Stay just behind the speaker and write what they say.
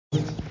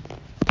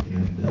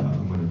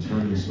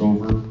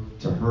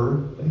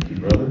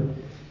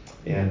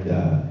And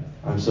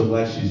I'm so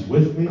glad she's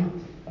with me.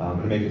 I'm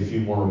going to make a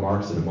few more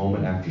remarks in a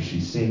moment after she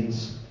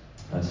sings.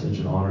 Such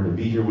an honor to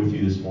be here with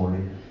you this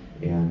morning,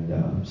 and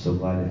I'm so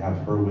glad to have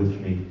her with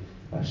me.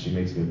 She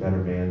makes me a better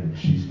man, and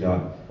she's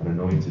got an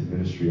anointed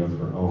ministry of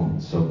her own.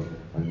 So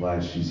I'm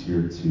glad she's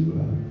here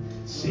to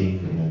sing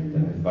and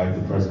invite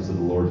the presence of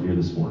the Lord here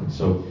this morning.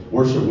 So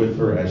worship with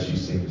her as she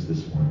sings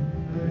this morning.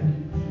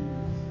 Amen.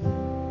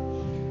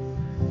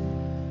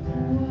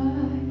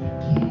 What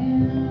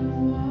can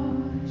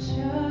wash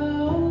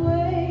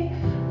away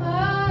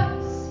my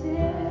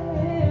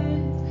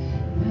sins?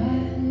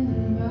 Nothing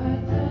but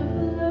the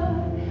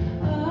blood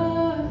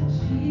of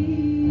Jesus.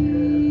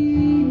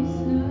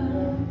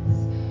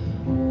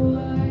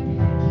 What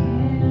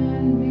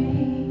can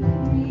make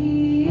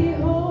me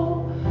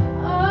whole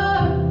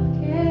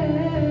again?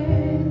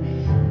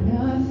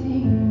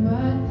 Nothing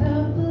but the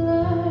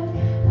blood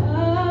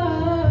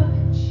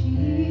of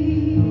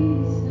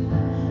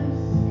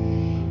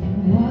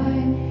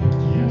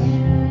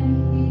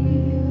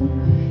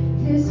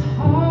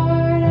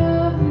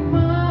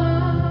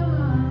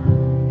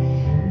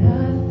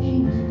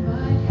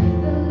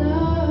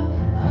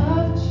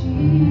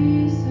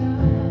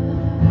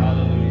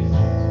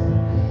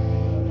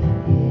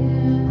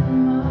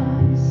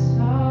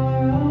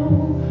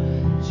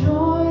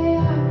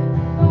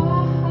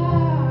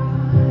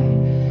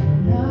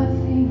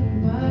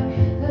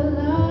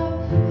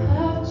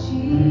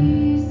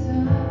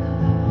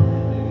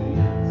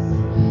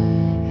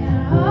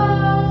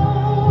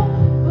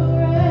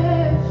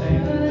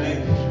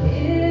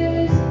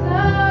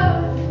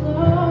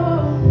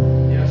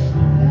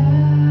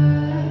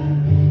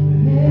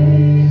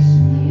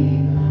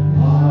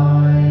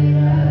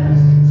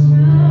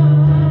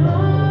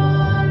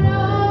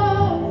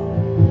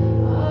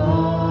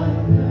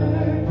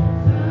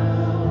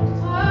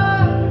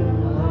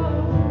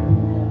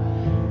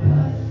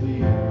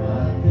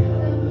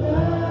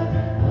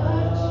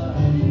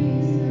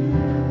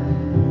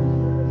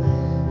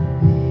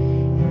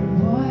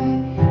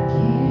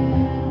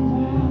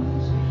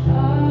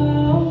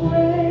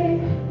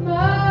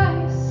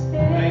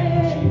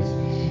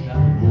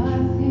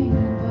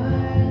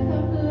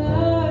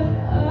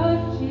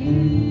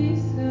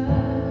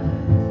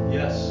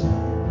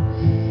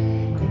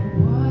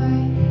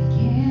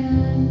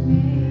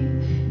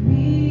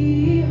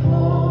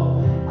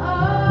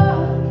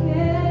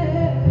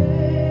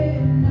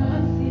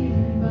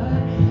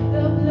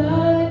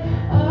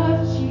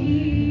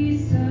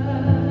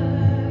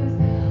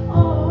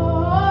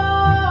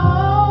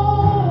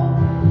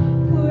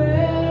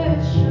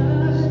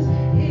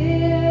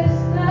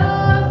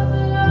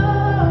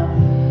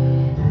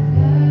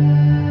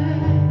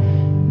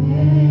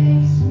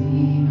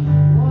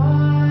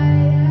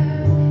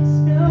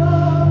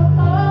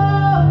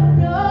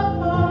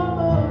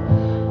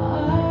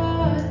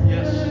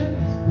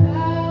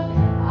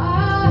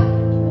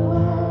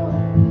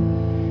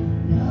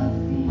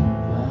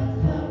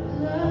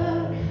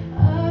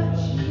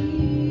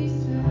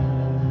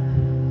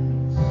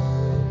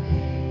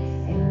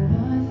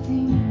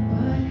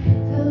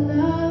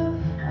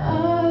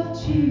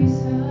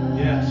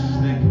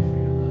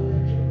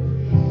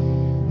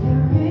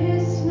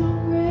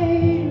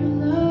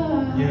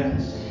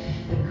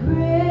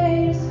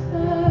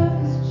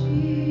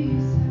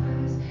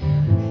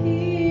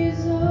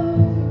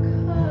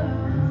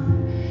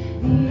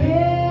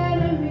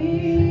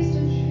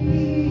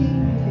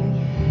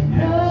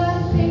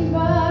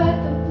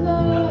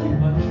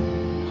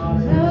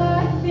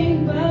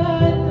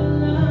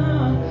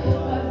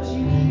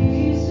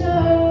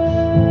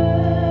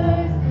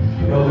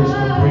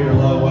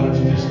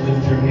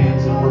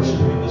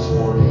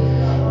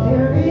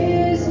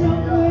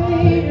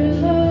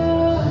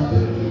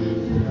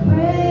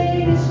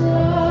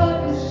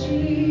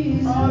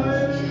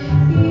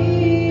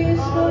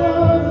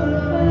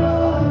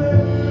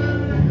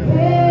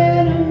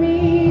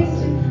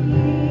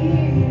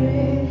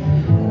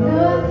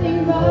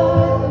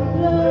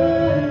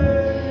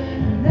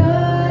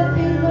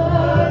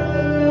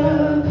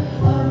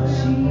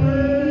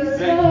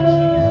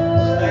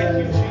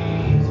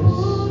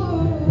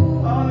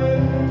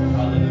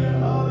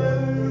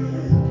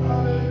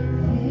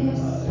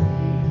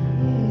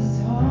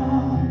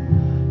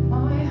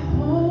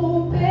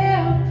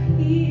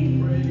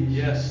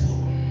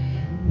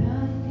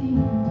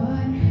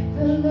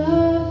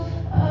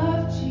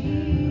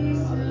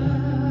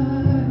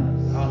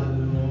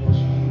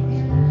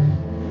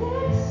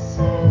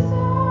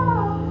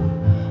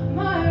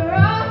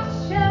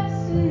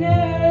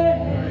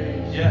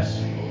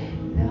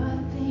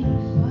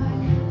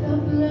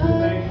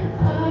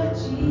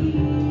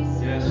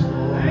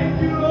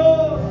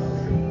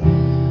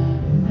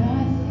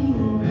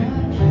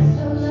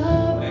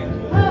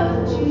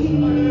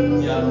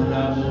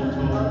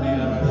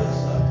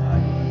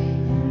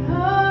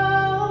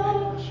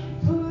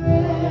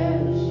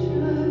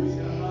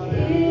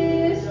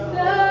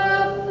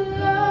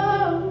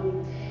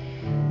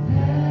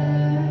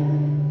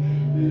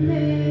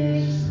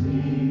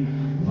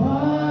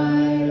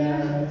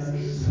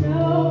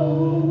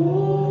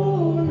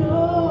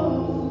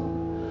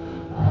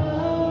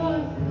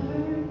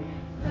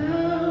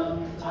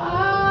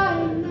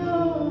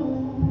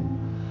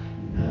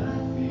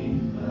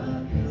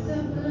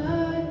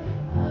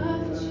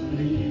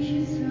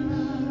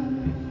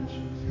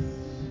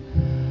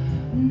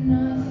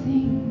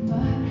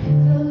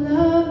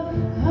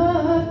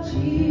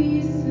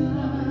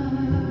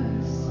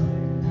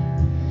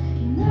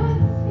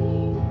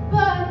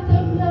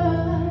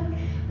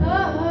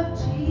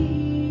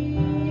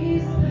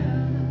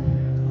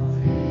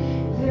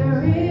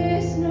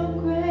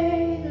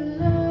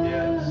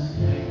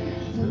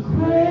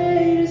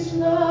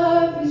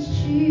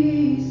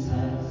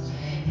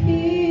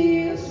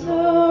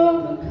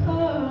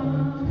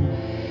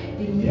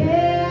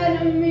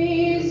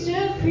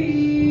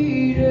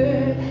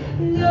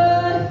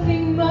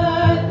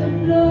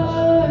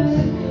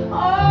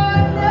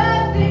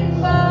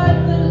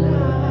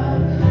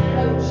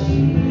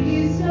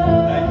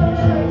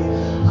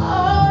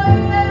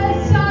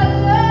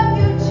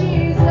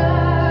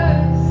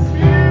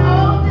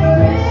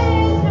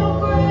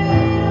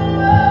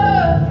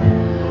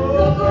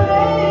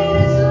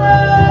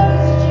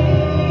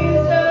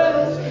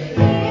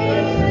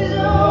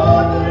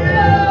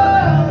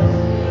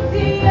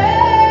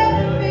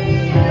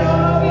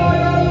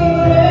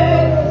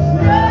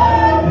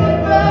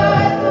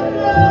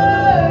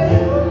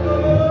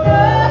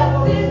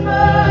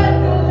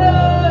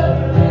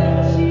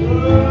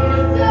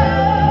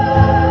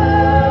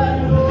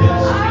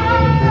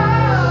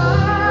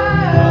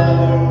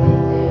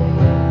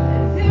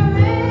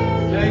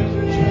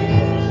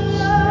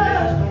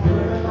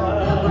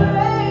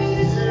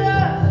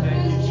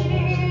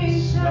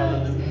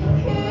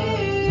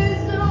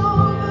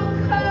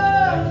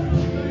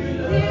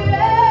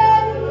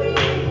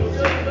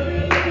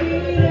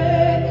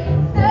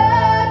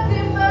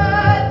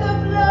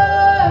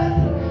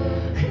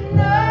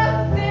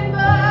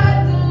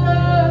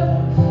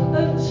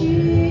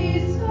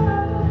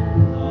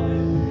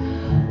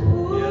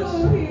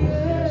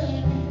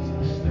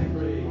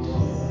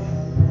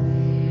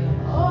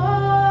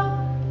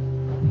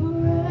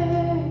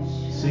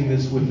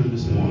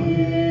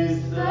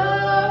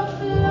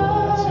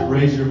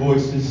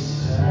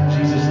voices.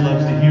 Jesus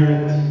loves to hear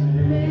it.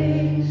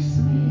 Makes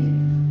me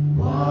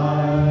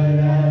white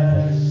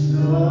as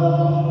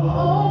snow.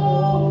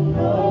 Oh,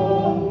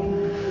 no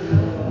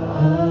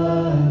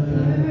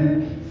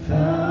other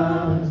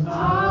fount I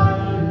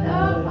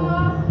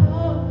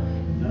know.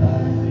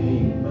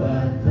 Nothing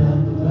but the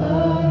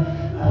blood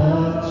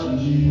of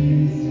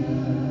Jesus.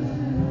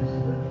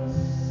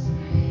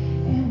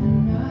 And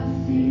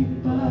nothing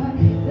but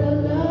the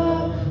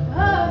love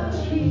of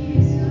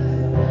Jesus.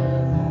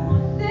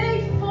 I'm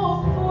thankful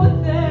for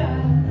that.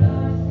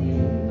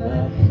 Nothing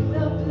but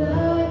the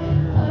blood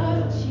of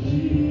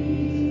Jesus.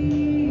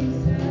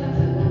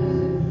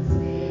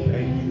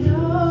 And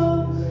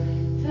oh,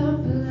 the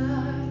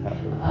blood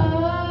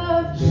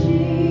of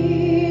Jesus.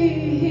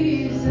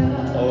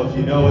 Oh, if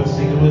you know it,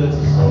 sing it with us.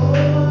 Oh,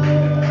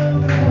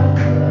 the blood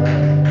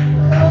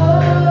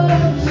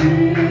of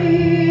Jesus.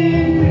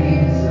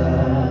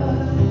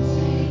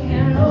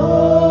 And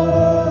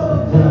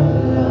oh, the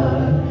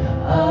blood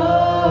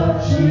of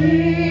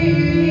Jesus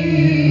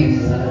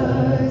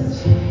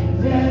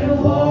that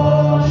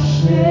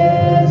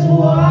washes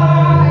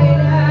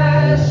white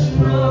as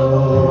snow.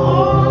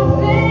 Oh,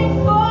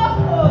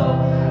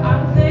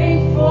 I'm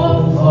thankful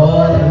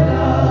for the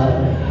blood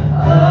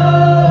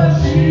of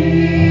Jesus.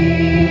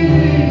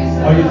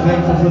 Are you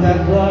thankful for that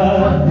blood?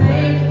 I'm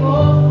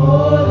thankful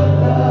for the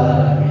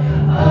blood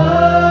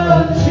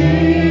of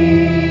Jesus.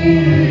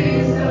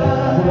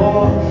 Oh,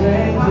 I'm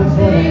thankful I'm for the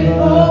thankful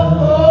blood.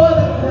 for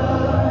the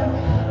blood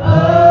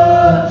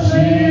of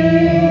Jesus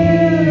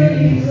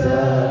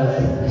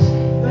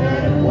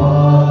that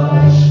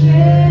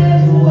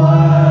washes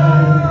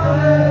white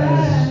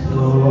as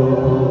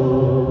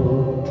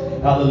snow.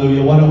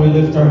 Hallelujah. Why don't we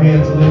lift our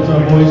hands and lift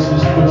our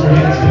voices? Put your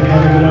hands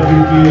together, whatever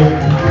you feel.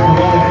 Come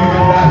on, if you've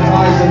been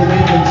baptized in the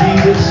name of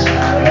Jesus,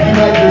 if you've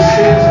had your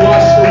sins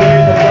washed away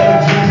in the blood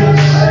of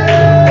Jesus,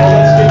 oh,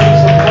 let's give him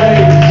some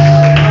praise.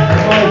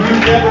 Come on, if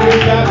you've never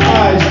been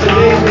baptized,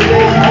 today's the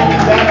day you can be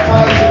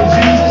baptized in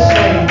Jesus'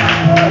 name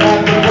and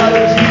have the blood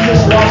of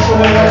Jesus wash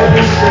away all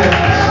your sins.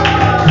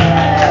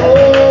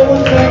 Oh,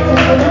 we're thankful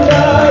for the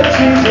blood,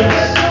 Jesus.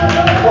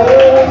 Oh,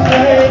 we're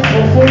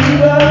thankful for the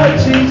blood,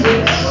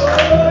 Jesus.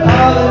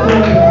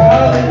 Hallelujah,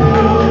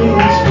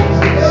 hallelujah,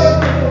 Jesus.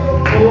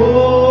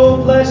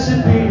 Oh, blessed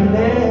be your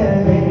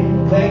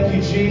name. Thank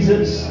you,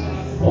 Jesus.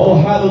 Oh,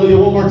 hallelujah.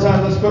 One more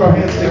time, let's put our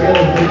hands together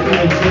for the King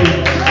of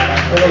Kings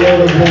and the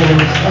Lord of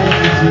Lords. Thank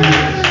you, Jesus.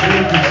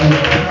 Thank you,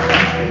 Jesus.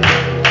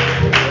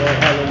 Oh,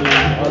 hallelujah,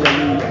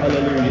 hallelujah,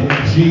 hallelujah.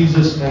 In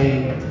Jesus'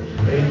 name,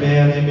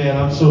 amen, amen.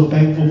 I'm so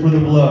thankful for the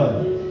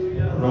blood. I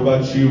don't know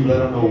about you, but I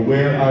don't know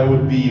where I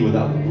would be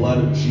without the blood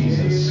of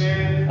Jesus.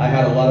 I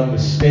had a lot of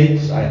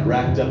mistakes. I had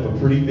racked up a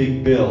pretty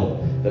big bill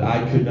that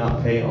I could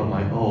not pay on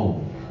my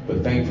own.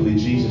 But thankfully,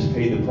 Jesus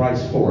paid the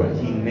price for it.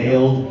 He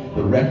nailed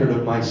the record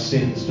of my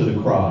sins to the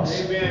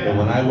cross. And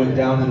when I went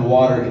down in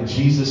water in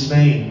Jesus'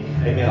 name,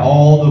 amen,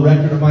 all the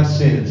record of my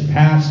sins,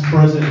 past,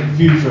 present, and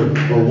future,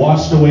 were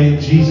washed away in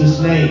Jesus'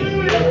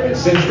 name. And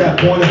since that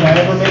point, if I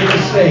ever made a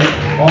mistake,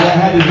 all I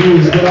had to do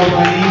was get on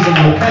my knees and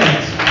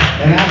repent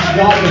and ask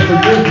God to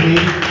forgive me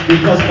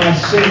because my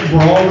sins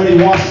were already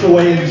washed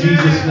away in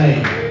Jesus'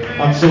 name.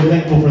 I'm so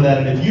thankful for that.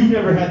 And if you've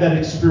never had that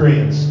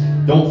experience,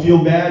 don't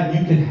feel bad.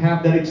 You can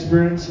have that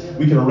experience.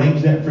 We can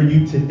arrange that for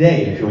you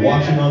today. If you're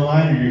watching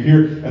online or you're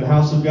here in the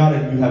house of God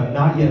and you have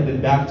not yet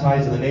been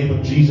baptized in the name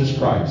of Jesus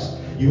Christ,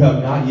 you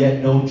have not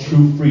yet known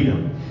true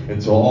freedom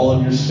until all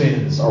of your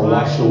sins are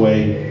washed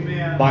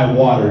away by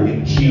water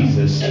in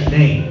Jesus'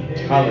 name.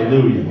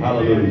 Hallelujah.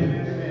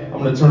 Hallelujah. I'm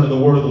going to turn to the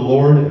word of the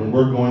Lord and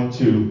we're going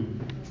to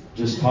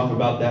just talk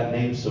about that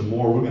name some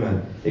more. We're going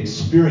to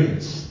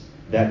experience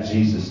that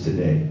Jesus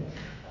today.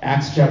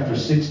 Acts chapter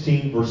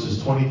 16,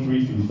 verses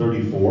 23 through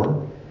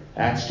 34.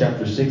 Acts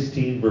chapter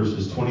 16,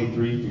 verses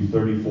 23 through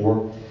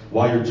 34.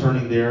 While you're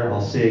turning there, I'll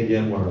say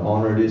again what an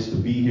honor it is to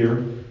be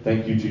here.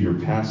 Thank you to your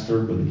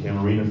pastor, Brother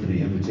Camarina, for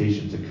the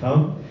invitation to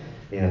come.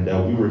 And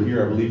we were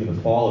here, I believe, in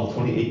the fall of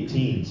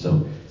 2018.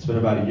 So it's been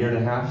about a year and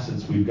a half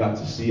since we've got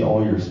to see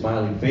all your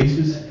smiling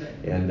faces.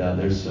 And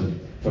there's some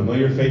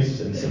familiar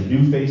faces and some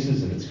new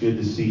faces, and it's good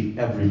to see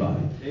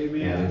everybody.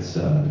 Amen. And it's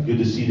good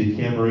to see the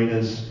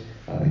Camarinas.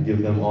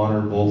 Give them honor,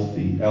 both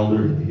the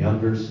elder and the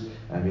youngers.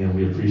 I mean,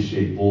 we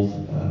appreciate both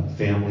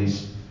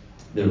families,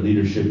 their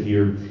leadership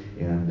here,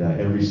 and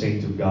every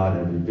saint of God,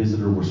 every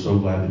visitor. We're so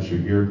glad that you're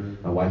here.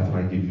 My wife and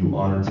I give you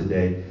honor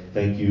today.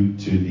 Thank you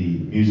to the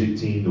music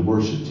team, the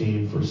worship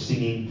team for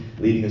singing,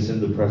 leading us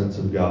into the presence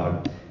of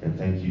God. And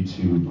thank you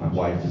to my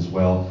wife as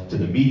well, to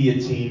the media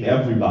team,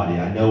 everybody.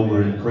 I know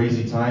we're in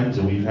crazy times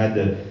and we've had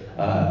to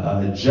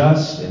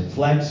adjust and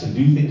flex and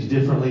do things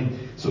differently.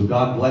 So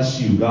God bless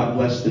you. God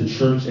bless the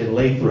church in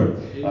Lathrop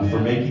for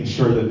making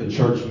sure that the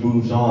church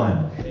moves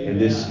on in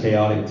this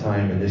chaotic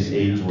time and this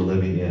age we're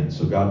living in.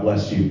 So God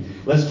bless you.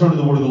 Let's turn to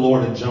the word of the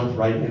Lord and jump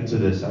right into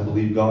this. I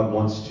believe God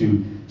wants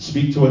to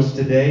speak to us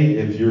today.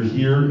 If you're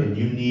here and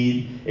you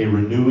need a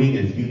renewing,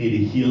 if you need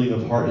a healing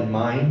of heart and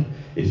mind,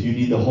 if you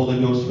need the Holy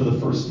Ghost for the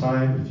first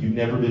time, if you've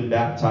never been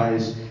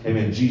baptized,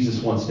 amen,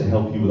 Jesus wants to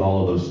help you with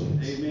all of those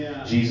things. Amen.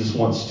 Jesus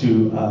wants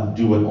to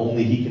do what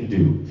only he can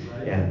do.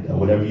 And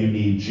whatever you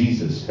need,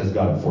 Jesus has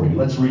got it for you.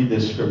 Let's read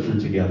this scripture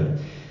together.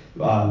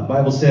 The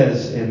Bible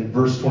says in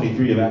verse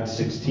 23 of Acts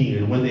 16,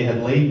 "And when they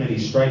had laid many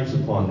stripes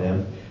upon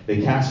them,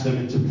 they cast them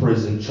into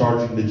prison,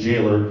 charging the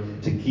jailer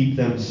to keep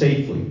them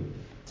safely,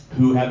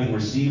 who, having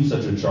received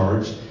such a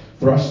charge,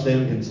 thrust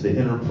them into the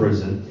inner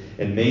prison,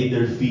 and made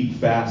their feet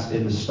fast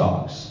in the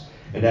stocks.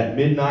 And at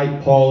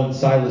midnight Paul and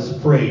Silas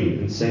prayed,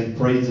 and sang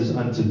praises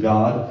unto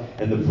God,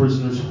 and the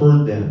prisoners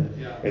heard them.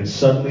 And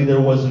suddenly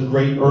there was a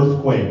great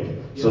earthquake,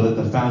 so that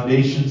the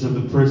foundations of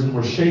the prison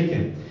were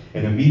shaken.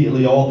 And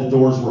immediately all the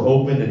doors were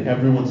opened, and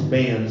everyone's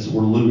bands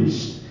were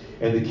loosed.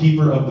 And the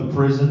keeper of the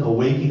prison,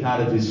 awaking out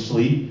of his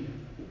sleep,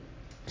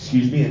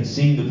 and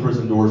seeing the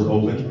prison doors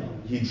open,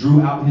 he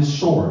drew out his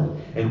sword,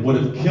 and would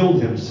have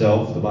killed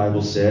himself, the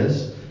Bible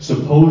says,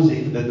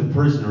 supposing that the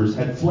prisoners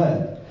had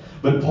fled.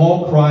 But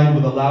Paul cried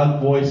with a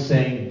loud voice,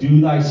 saying, Do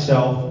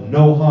thyself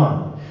no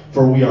harm,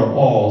 for we are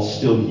all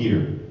still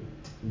here.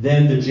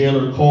 Then the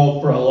jailer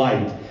called for a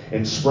light,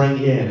 and sprang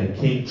in, and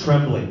came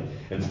trembling,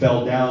 and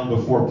fell down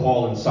before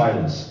Paul and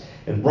Silas,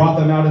 and brought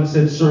them out, and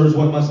said, Sirs,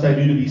 what must I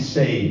do to be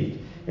saved?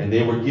 And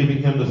they were giving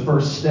him the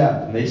first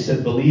step. And they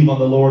said, Believe on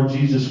the Lord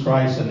Jesus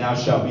Christ, and thou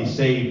shalt be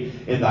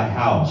saved in thy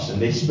house.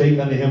 And they spake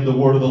unto him the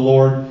word of the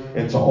Lord,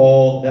 and to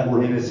all that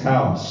were in his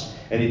house.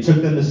 And he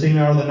took them the same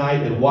hour of the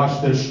night, and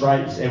washed their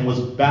stripes, and was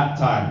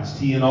baptized,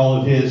 he and all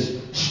of his,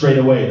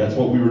 straightway. That's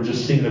what we were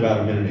just singing about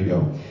a minute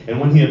ago. And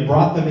when he had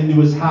brought them into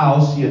his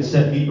house, he had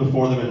set meat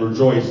before them, and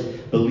rejoiced,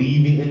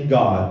 believing in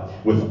God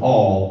with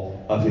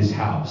all of his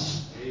house.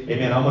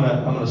 Amen. I'm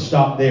gonna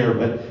stop there,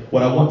 but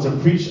what I want to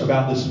preach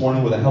about this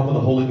morning with the help of the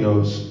Holy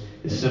Ghost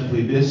is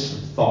simply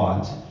this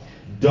thought: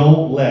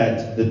 don't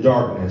let the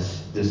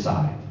darkness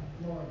decide.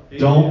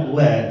 Don't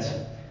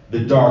let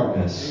the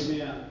darkness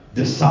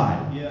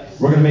decide.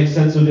 We're going to make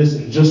sense of this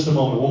in just a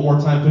moment. One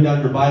more time, put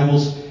down your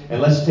Bibles,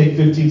 and let's take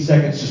 15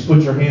 seconds. Just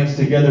put your hands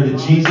together to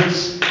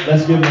Jesus.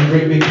 Let's give him a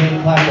great big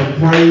hand clap of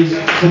praise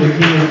to the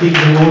King of Kings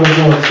and Lord of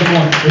Lords. Come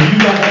on. If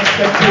you've got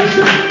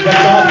expectation that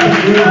God can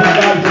move and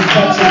God can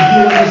touch and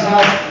heal in this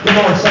house,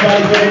 come on.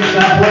 Somebody give him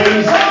some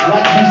praise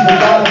like he's the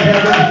God of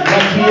heaven,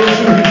 like he is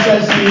who he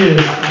says he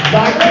is.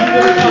 Thy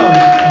kingdom come,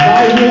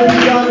 thy will be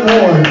done,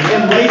 Lord,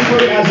 in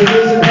Lathrop as it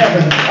is in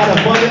heaven, at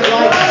Abundant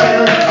Life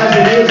Center as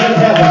it is in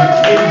heaven.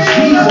 In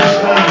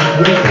Jesus' name,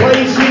 we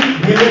praise you.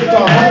 We lift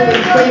our hope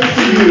and faith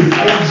to you.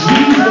 In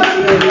Jesus'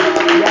 name.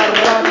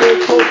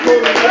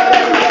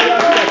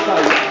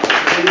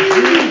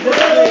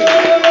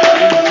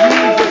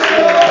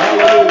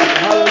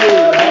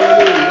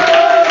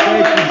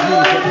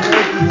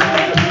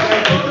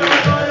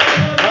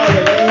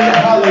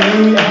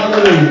 Hallelujah,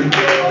 hallelujah.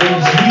 In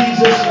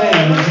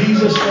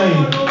Jesus'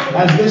 name.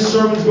 As this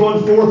sermon's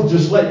going forth,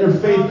 just let your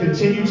faith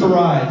continue to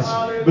rise.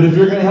 But if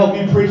you're going to help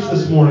me preach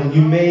this morning,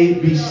 you may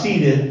be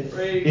seated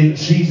in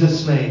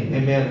Jesus' name.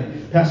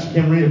 Amen. Pastor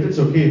Cameron, if it's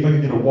okay, if I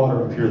could get a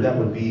water up here, that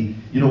would be,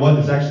 you know what?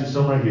 There's actually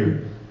some right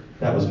here.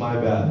 That was my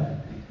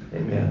bad.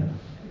 Amen.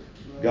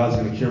 God's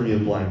going to cure me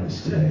of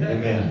blindness today.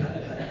 Amen.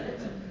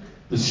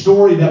 The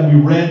story that we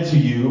read to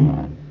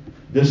you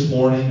this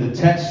morning, the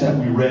text that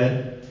we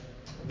read,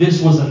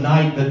 this was a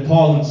night that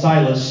Paul and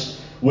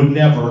Silas would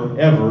never,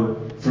 ever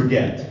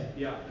forget.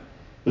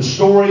 The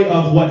story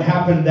of what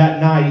happened that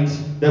night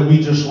that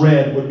we just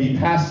read would be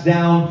passed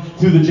down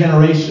through the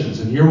generations.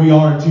 And here we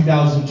are in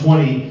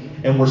 2020,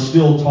 and we're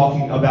still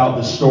talking about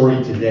the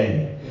story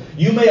today.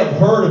 You may have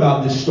heard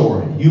about this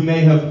story. You may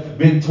have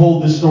been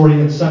told this story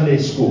in Sunday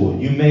school.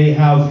 You may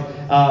have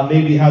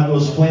maybe had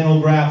those flannel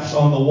graphs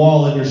on the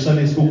wall in your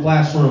Sunday school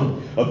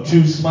classroom of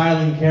two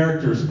smiling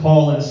characters,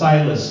 Paul and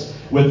Silas,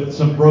 with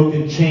some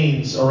broken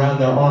chains around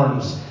their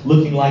arms,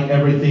 looking like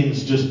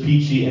everything's just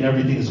peachy and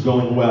everything's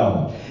going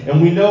well.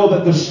 And we know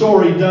that the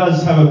story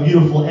does have a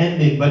beautiful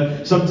ending,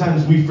 but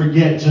sometimes we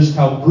forget just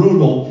how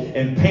brutal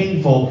and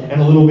painful and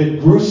a little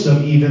bit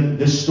gruesome even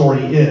this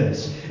story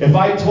is. If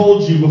I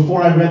told you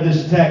before I read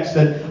this text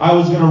that I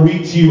was going to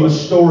read to you a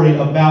story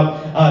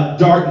about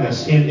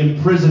darkness and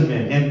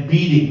imprisonment and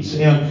beatings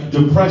and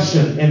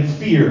depression and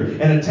fear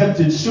and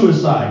attempted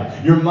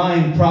suicide, your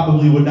mind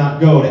probably would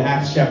not go to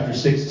Acts chapter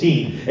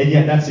 16. And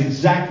yet that's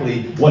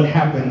exactly what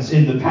happens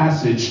in the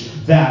passage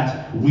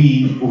that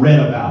we read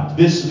about.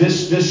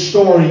 This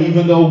story,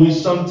 even though we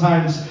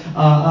sometimes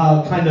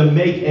kind of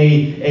make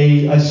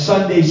a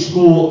Sunday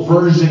school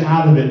version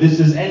out of it, this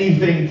is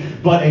anything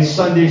but a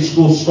Sunday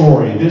school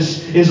story.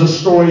 This is a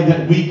story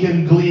that we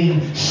can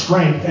glean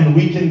strength and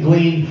we can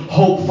glean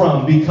hope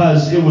from,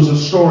 because it was a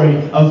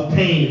story of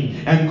pain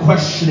and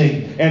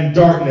questioning and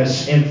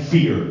darkness and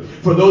fear.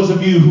 For those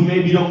of you who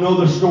maybe don't know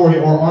the story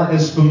or aren't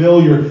as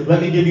familiar,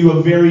 let me give you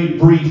a very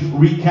brief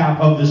recap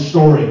of this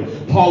story.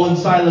 Paul and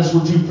Silas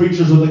were two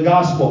preachers of the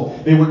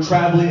gospel. They were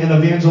traveling and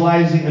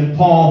evangelizing, and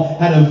Paul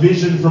had a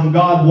vision from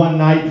God one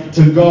night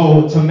to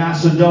go to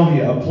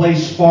Macedonia, a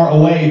place far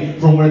away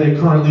from where they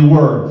currently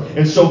were.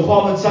 And so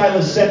Paul and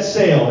Silas set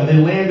sail, and they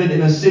landed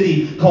in a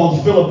city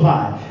called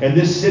Philippi. And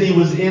this city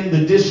was in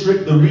the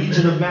district, the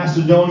region of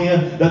Macedonia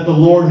that the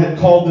Lord had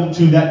called them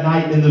to that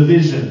night in the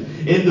vision.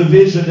 In the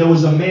vision, there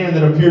was a man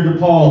that appeared to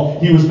Paul.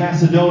 He was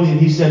Macedonian.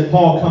 He said,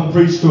 Paul, come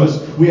preach to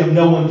us. We have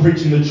no one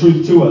preaching the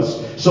truth to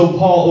us. So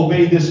Paul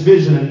obeyed this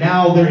vision, and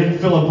now they're in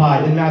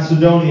Philippi, in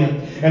Macedonia.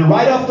 And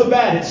right off the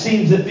bat, it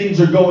seems that things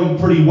are going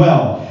pretty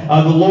well.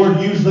 The Lord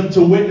used them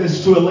to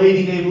witness to a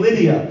lady named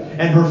Lydia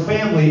and her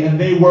family, and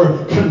they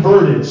were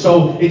converted.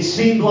 So it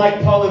seemed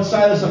like Paul and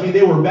Silas,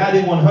 they were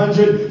batting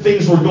 100.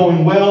 Things were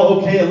going well.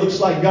 Okay, it looks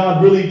like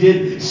God really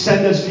did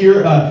send us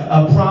here.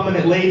 A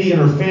prominent lady and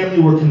her family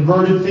were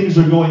converted. Things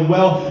are going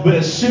well. But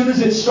as soon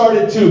as it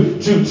started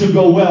to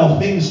go well,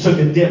 things took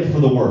a dip for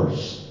the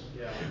worse.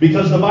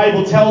 Because the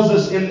Bible tells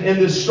us in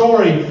this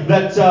story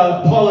that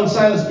Paul and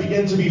Silas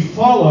began to be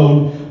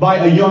followed by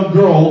a young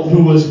girl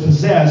who was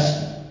possessed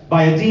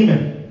by a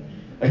demon.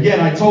 Again,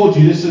 I told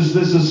you this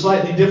is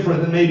slightly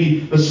different than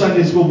maybe the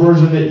Sunday school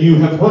version that you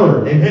have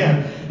heard.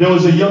 Amen. There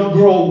was a young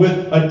girl with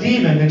a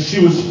demon, and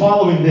she was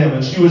following them,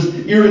 and she was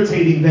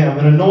irritating them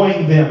and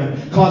annoying them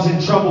and causing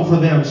trouble for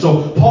them.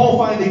 So Paul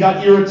finally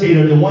got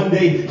irritated, and one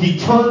day he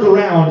turned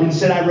around and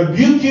said, I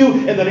rebuke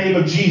you in the name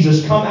of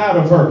Jesus. Come out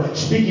of her,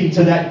 speaking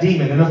to that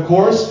demon. And of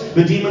course,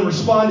 the demon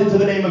responded to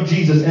the name of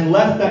Jesus and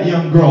left that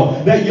young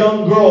girl. That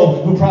young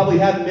girl, who probably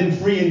hadn't been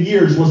free in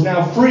years, was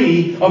now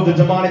free of the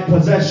demonic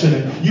possession.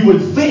 And you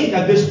would think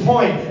at this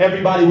point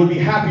everybody would be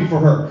happy for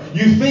her.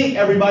 You think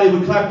everybody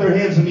would clap their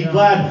hands and be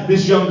glad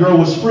this young girl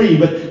was free,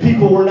 but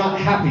people were not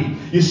happy.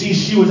 You see,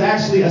 she was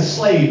actually a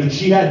slave, and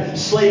she had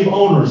slave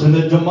owners, and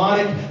the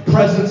demonic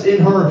presence in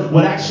her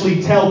would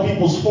actually tell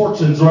people's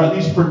fortunes, or at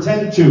least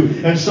pretend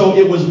to. And so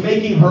it was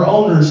making her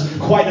owners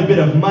quite a bit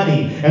of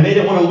money, and they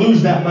didn't want to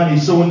lose that money.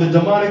 So when the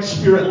demonic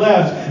spirit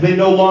left, they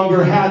no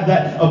longer had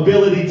that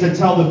ability to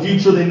tell the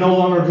future. They no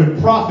longer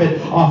could profit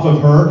off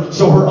of her.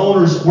 So her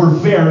owners were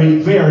very,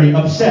 very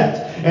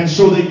upset. And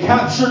so they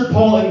captured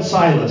Paul and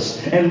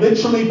Silas, and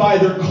literally by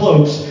their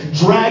cloaks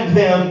dragged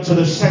them to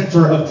the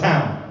center of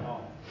town.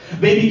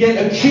 They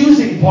began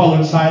accusing Paul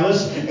and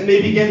Silas, and they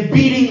began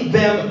beating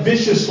them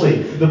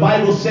viciously. The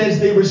Bible says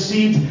they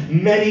received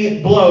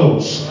many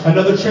blows.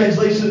 Another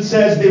translation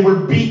says they were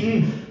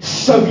beaten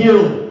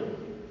severely.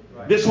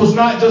 This was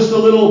not just a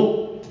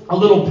little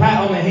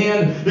pat on the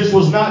hand. This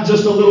was not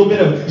just a little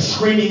bit of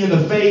screaming in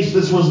the face.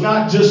 This was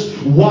not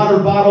just water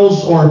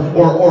bottles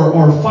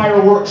or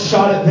fireworks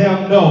shot at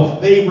them. No,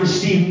 they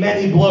received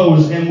many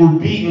blows and were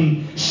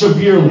beaten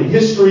severely.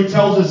 History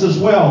tells us as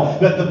well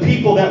that the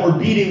people that were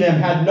beating them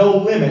had no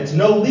limit,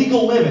 no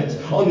legal limit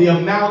on the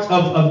amount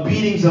of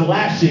beatings and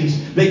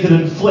lashings they could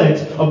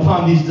inflict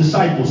upon these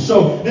disciples.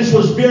 So this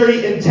was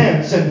very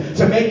intense. And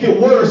to make it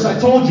worse, I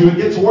told you it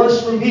gets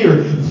worse from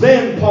here.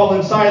 Then Paul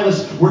and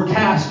Silas were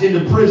cast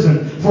into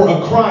prison for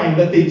a crime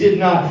that they did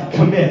not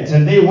commit.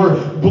 And they were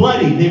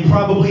bloody. They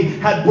probably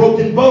had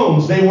broken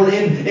bones. They were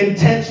in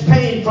intense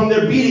pain from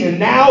their beating. And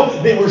now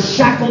they were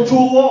shackled to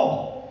a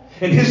wall.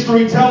 And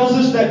history tells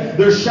us that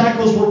their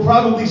shackles were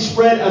probably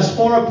spread as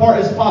far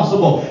apart as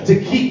possible to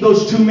keep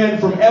those two men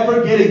from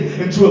ever getting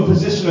into a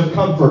position of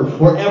comfort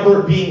or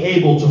ever being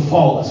able to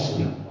fall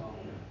asleep.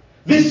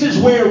 This is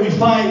where we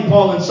find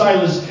Paul and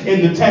Silas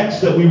in the text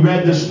that we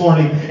read this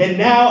morning. And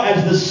now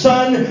as the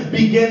sun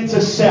began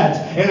to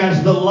set and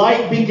as the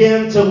light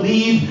began to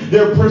leave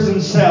their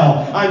prison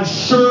cell, I'm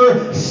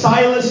sure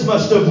Silas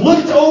must have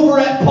looked over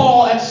at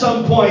Paul at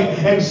some point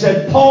and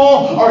said,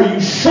 Paul, are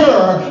you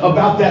sure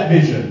about that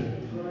vision?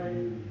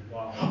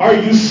 Are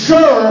you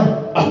sure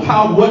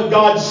about what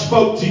God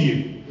spoke to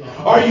you?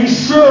 Are you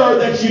sure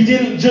that you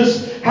didn't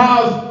just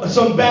have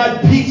some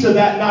bad pizza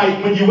that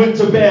night when you went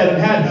to bed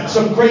and had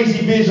some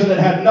crazy vision that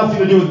had nothing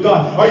to do with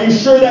God? Are you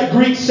sure that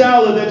Greek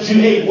salad that you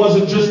ate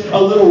wasn't just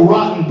a little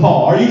rotten,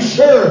 Paul? Are you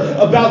sure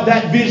about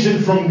that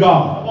vision from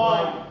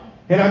God?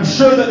 And I'm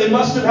sure that they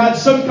must have had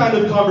some kind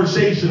of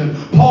conversation,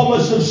 and Paul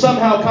must have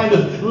somehow kind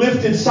of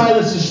lifted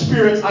Silas's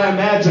spirits, I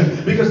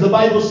imagine, because the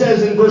Bible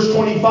says in verse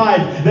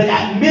 25 that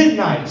at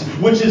midnight,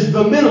 which is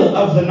the middle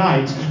of the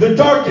night, the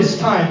darkest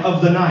time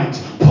of the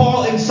night,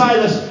 Paul and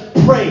Silas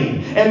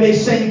prayed, and they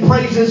sang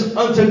praises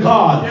unto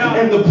God,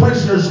 and the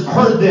prisoners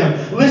heard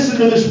them. Listen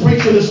to this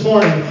preacher this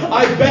morning.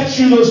 I bet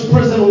you those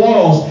prison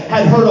walls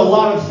had heard a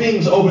lot of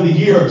things over the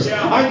years.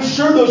 I'm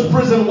sure those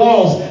prison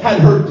walls had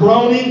heard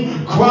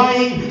groaning,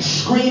 crying,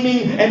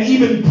 screaming, and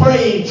even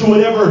praying to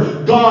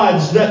whatever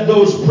gods that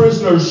those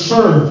prisoners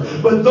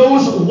served. But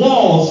those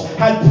walls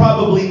had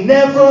probably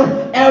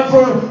never,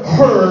 ever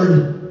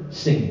heard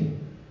singing.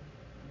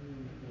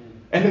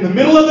 And in the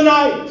middle of the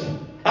night,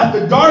 at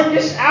the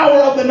darkest hour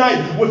of the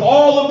night, with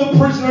all of the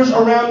prisoners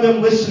around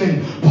them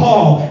listening,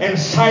 Paul and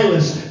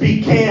Silas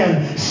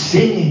began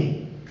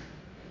singing.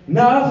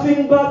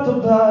 Nothing but the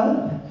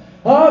blood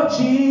of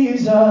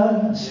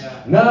Jesus.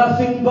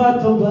 Nothing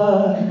but the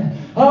blood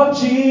of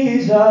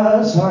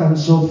Jesus. I'm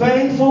so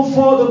thankful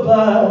for the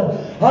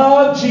blood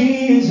of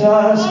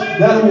Jesus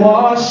that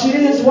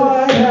washes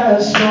white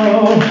as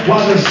snow.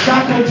 While they're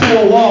shackled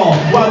to a wall,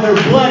 while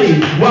they're bloody,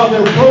 while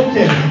they're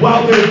broken,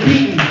 while they're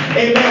beaten,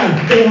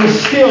 amen, they were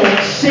still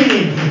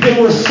singing.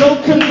 They were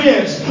so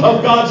convinced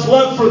of God's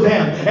love for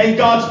them and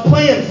God's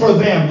plan for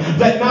them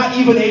that not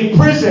even a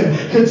prison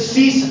could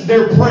cease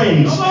their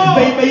praise.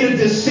 They made a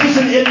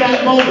decision in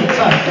that moment.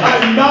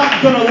 I'm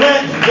not going to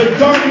let the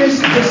darkness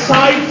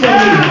decide for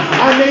me.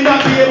 I may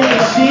not be able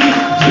to see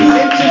 2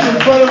 inches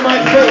in front of my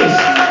face.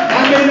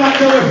 I may not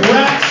know if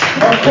rats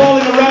are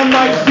crawling around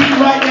my feet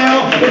right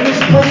now in this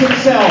prison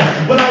cell,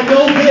 but I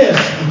know this: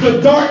 the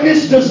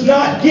darkness does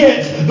not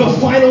get the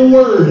final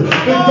word.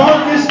 The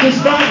darkness does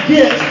not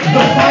get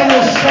the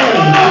final say.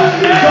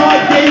 God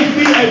gave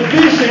me a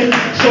vision,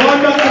 so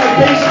I'm not going to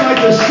base my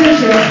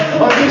decisions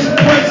on this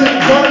present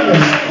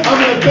darkness. I'm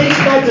going to base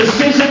my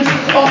decisions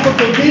off of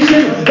the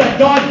vision that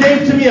God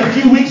gave to me a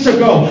few weeks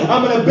ago.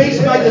 I'm going to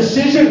base my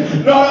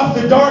decision not off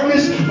the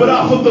darkness, but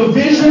off of the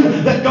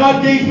vision that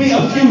God gave me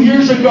a few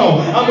years ago.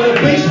 I'm going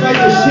to base my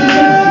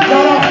decision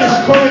not off this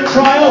current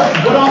trial,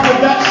 but off of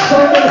that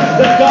sermon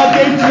that God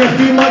gave to me a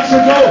few months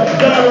ago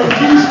that I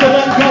refuse to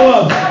let go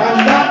of.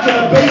 I'm not going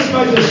to base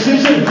my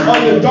decision on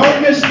the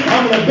darkness.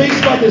 I'm going to base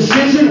my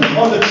decision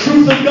on the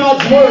truth of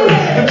God's word,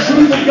 the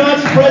truth of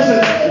God's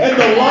presence, and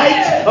the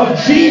light of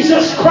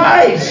Jesus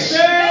Christ.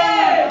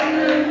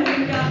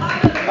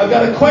 I've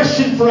got a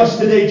question for us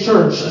today,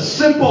 church. A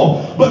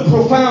simple but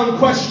profound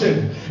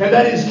question. And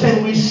that is,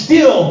 can we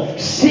still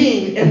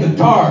sing in the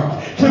dark?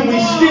 Can we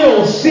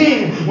still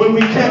sing when we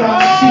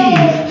cannot see?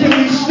 Can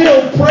we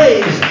still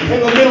praise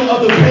in the middle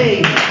of the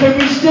pain? Can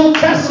we still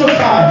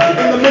testify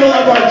in the middle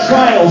of our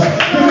trials?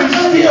 Can we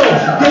still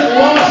get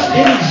lost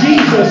in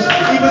Jesus,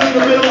 even in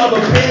the middle of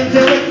a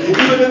pandemic,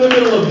 even in the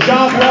middle of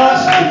job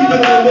loss, even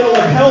in the middle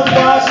of health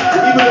loss,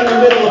 even in the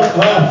middle of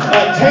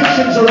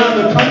tensions around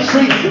the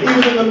country,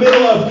 even in the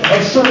middle of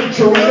certain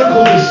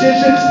tyrannical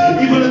decisions,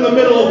 even in the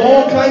middle of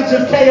all kinds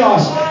of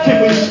chaos?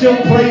 Can we still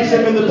praise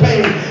Him in the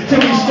pain? Can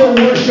we still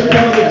worship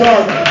Him in the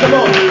dark? Come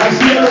on, has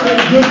He ever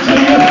been good to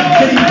you?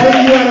 Did He bring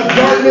you out of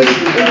darkness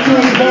into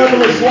His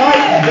marvelous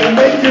light? Then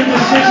make your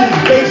decisions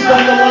based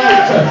on the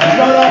light,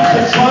 not off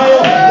the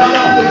trial, not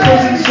off the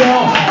prison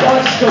cell.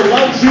 God still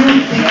loves you.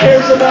 He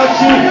cares about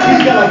you.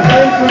 He's got a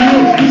plan for you.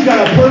 He's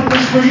got a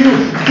purpose for you.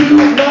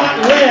 Do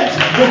not let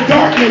the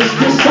darkness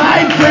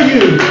decide for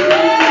you.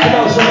 Come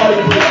on,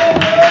 somebody, please.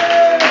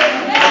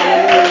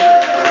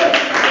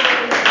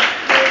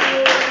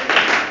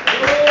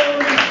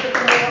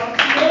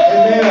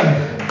 Amen.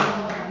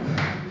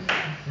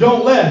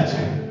 Don't let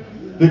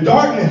the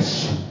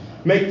darkness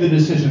make the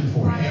decision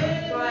for you.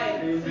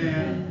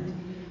 Amen.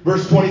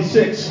 Verse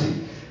 26,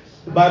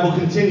 the Bible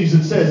continues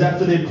and says,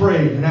 after they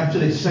prayed and after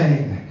they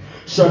sang,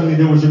 suddenly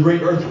there was a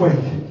great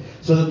earthquake,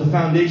 so that the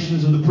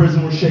foundations of the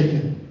prison were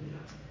shaken.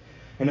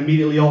 And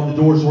immediately all the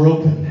doors were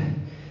opened,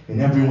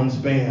 and everyone's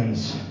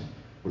bands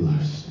were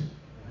loosed.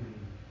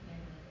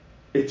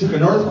 It took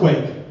an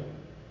earthquake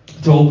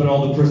to open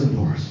all the prison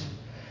doors.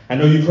 I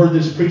know you've heard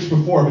this preached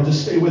before, but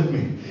just stay with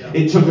me.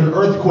 It took an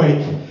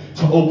earthquake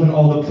to open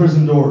all the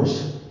prison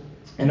doors.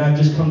 And I've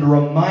just come to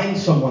remind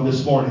someone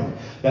this morning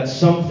that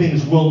some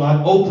things will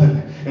not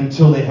open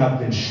until they have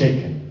been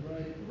shaken.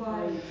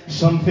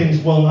 Some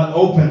things will not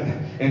open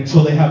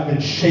until they have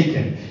been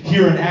shaken.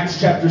 Here in Acts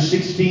chapter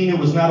 16, it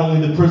was not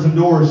only the prison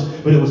doors,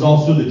 but it was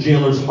also the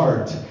jailer's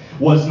heart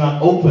was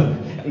not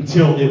open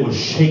until it was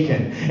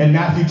shaken. In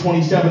Matthew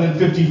 27 and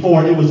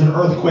 54, it was an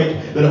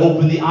earthquake that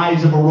opened the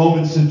eyes of a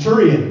Roman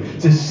centurion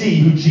to see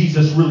who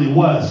Jesus really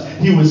was.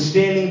 He was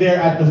standing there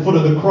at the foot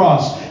of the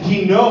cross.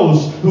 He knew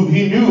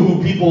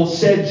who people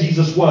said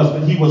Jesus was,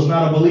 but he was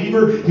not a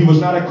believer. He was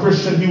not a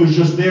Christian. He was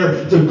just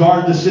there to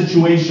guard the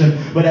situation.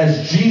 But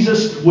as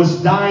Jesus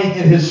was dying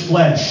in his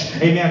flesh,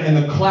 amen, and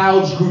the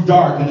clouds grew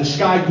dark and the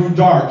sky grew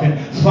dark and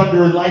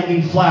thunder and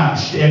lightning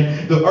flashed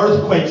and the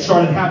earthquake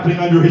started happening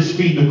under his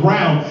feet. The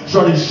ground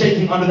started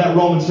shaking under that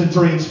Roman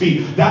centurion's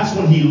feet. That's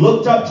when he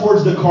looked up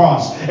towards the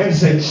cross and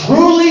said,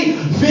 truly,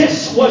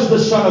 this was the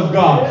Son of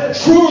God.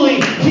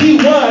 Truly, he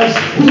was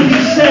who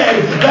he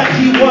said that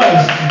he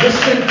was. The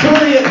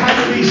centurion had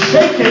to be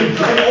shaken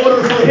in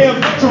order for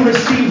him to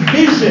receive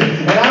vision.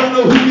 And I don't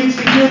know who needs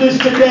to hear this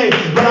today,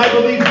 but I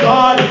believe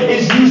God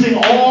is using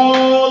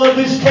all of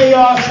this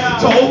chaos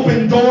to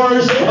open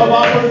doors of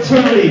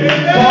opportunity.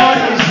 God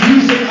is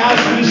using, as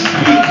we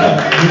speak,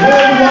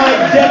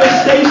 worldwide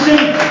devastation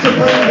to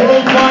bring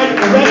worldwide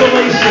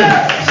revelation.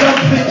 Some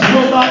things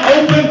will not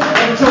open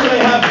until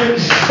they have been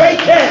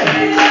shaken.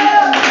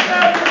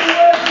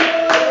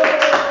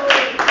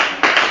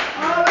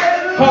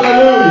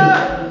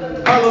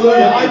 Hallelujah.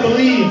 Hallelujah. I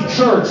believe,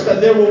 church, that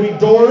there will be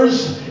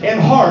doors and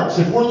hearts,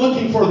 if we're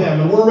looking for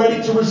them and we're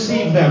ready to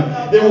receive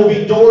them, there will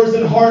be doors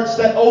and hearts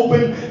that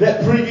open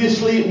that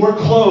previously were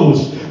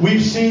closed.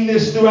 We've seen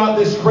this throughout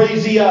this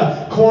crazy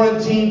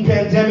quarantine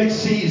pandemic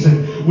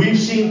season. We've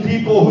seen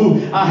people people who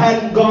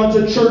hadn't gone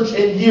to church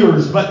in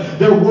years, but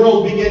their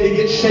world began to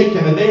get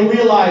shaken, and they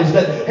realized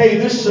that, hey,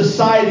 this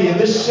society and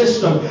this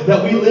system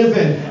that we live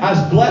in,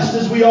 as blessed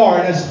as we are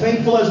and as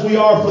thankful as we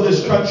are for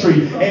this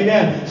country,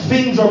 amen,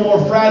 things are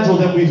more fragile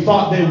than we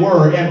thought they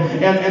were,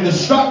 and the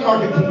stock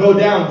market can go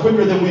down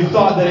quicker than we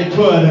thought that it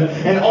could,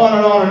 and on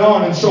and on and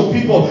on. And so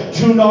people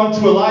tuned on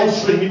to a live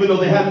stream even though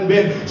they hadn't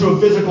been to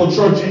a physical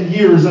church in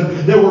years, and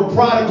there were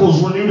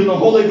prodigals renewed in the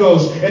Holy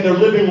Ghost in their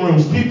living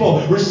rooms,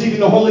 people receiving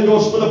the Holy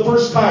Ghost for the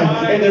first time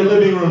in their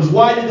living rooms.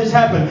 Why did this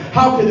happen?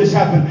 How could this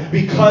happen?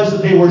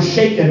 Because they were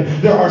shaken.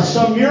 There are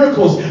some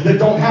miracles that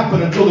don't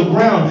happen until the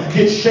ground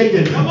gets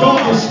shaken.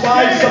 Don't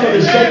despise some of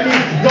the shaking.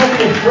 Don't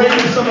be afraid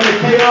of some of the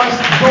chaos.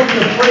 Don't be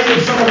afraid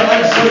of some of the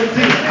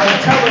uncertainty. I'm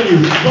telling you,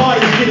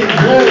 God is getting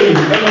glory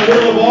in the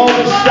middle of all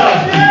this stuff.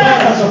 God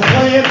has a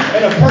plan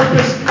and a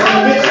purpose in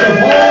the midst of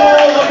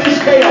all of this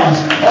chaos,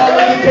 all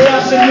of the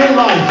chaos in your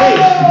life. Hey,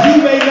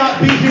 you may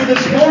not be here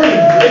this morning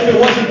if it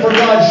wasn't for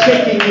God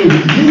shaking you.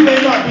 You may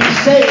not be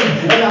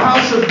saved in the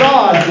house of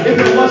God if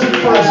it wasn't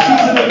for a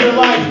season of your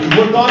life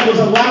where God was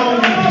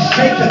allowing you to be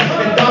shaken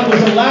and God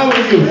was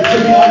allowing you to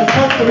be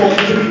uncomfortable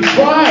and to be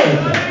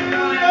tried.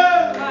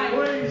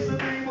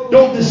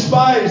 Don't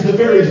despise the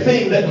very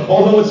thing that,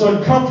 although it's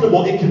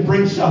uncomfortable, it can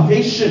bring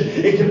salvation,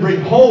 it can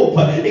bring hope,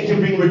 it can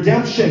bring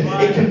redemption,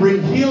 it can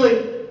bring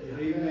healing.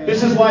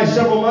 This is why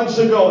several months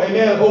ago,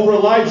 amen, over a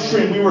live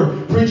stream, we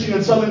were preaching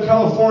in Southern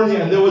California,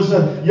 and there was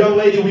a young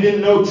lady we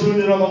didn't know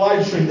tuned in on the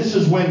live stream. This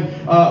is when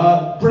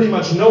pretty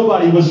much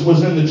nobody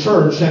was in the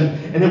church,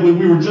 and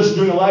we were just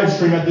doing a live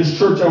stream at this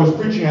church I was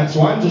preaching at,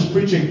 so I'm just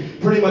preaching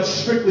pretty much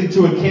strictly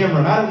to a camera,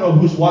 and I don't know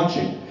who's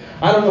watching.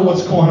 I don't know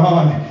what's going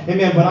on.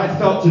 Amen. But I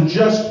felt to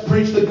just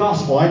preach the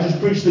gospel. I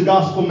just preached the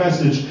gospel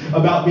message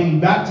about being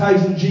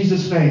baptized in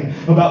Jesus' name,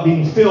 about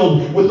being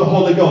filled with the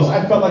Holy Ghost.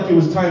 I felt like it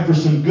was time for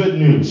some good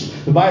news.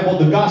 The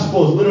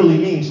gospel literally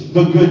means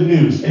the good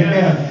news. Amen.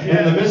 Yes.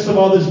 And in the midst of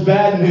all this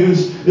bad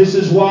news, this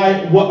is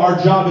why what our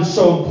job is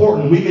so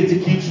important. We get to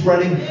keep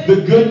spreading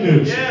the good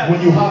news. Yes.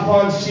 When you hop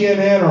on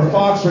CNN or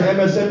Fox or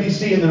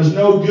MSNBC and there's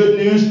no good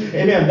news,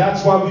 amen,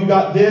 that's why we've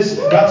got this.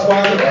 That's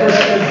why I'm a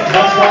Christian.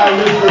 That's why I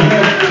live for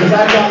Him. Because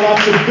I've got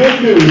lots of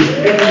good news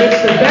in the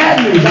midst of bad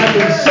news. I've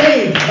been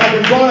saved. I've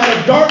been brought out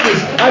of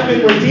darkness. I've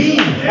been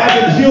redeemed. I've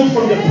been healed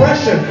from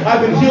depression. I've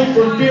been healed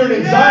from fear and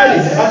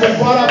anxiety. I've been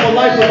brought off a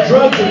life of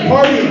drugs and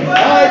partying.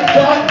 I've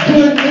got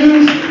good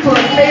news for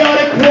a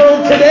chaotic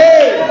world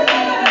today.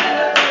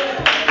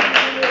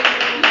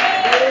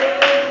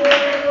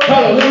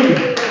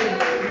 Hallelujah.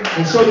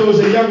 And so there was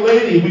a young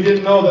lady we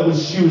didn't know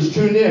she was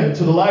tuned in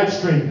to the live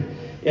stream.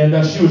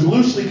 And she was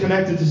loosely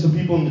connected to some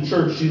people in the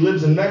church. She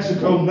lives in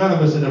Mexico. None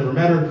of us had ever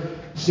met her.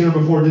 Seen her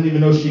before, didn't even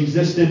know she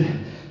existed.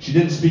 She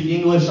didn't speak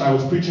English. I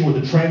was preaching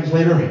with a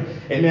translator.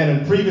 Amen.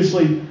 And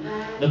previously,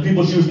 the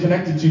people she was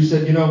connected to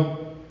said,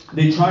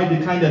 they tried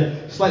to kind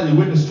of slightly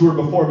witness to her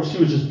before, but she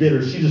was just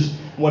bitter. She just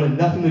wanted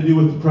nothing to do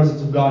with the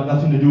presence of God,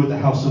 nothing to do with the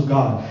house of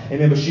God.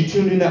 Amen. But she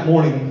tuned in that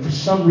morning, and for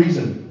some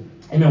reason,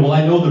 amen. Well,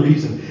 I know the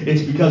reason.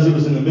 It's because it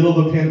was in the middle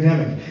of the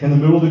pandemic, in the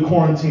middle of the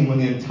quarantine, when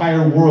the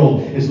entire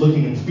world is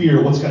looking in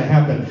fear. What's going to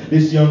happen?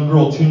 This young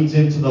girl tunes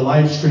into the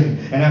live stream,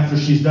 and after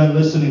she's done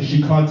listening,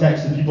 she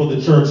contacts the people at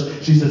the church.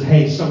 She says,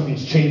 hey,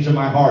 something's changed in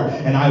my heart,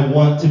 and I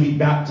want to be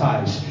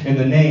baptized in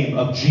the name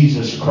of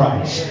Jesus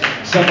Christ.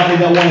 Somebody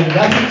that wanted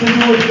nothing to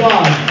do with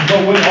God,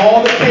 but when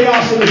all the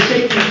chaos and the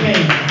shaking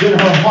came, then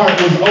her heart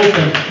was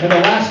open. And the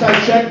last I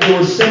checked, they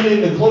were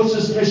sending the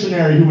closest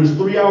missionary, who was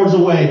 3 hours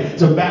away,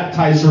 to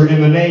baptize her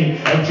in the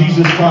name of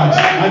Jesus Christ.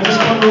 I've just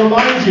come to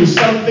remind you,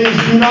 some things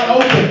do not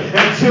open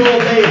until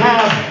they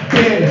have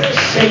been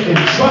shaken.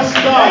 Trust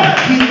God.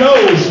 He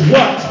knows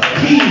what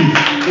He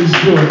is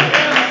doing.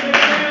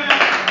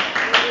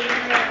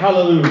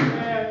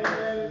 Hallelujah.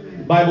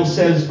 The Bible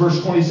says,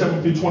 verse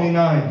 27 through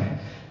 29,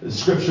 the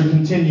scripture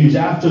continues.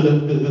 After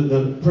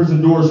the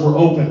prison doors were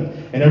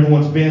open and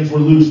everyone's bands were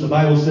loose, the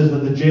Bible says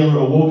that the jailer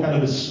awoke out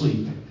of his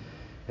sleep.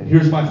 And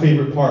here's my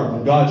favorite part.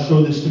 When God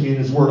showed this to me in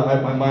His Word,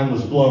 my mind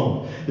was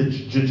blown. The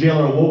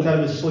jailer awoke out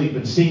of his sleep,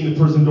 and seeing the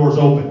prison doors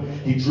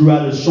open, he drew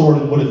out his sword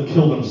and would have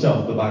killed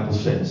himself, the Bible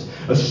says,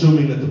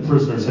 assuming that the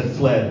prisoners had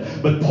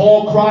fled. But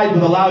Paul cried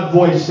with a loud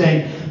voice,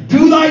 saying,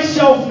 do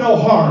thyself no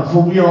harm,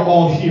 for we are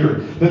all here.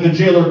 Then the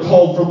jailer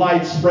called for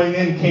light, sprang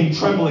in, came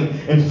trembling,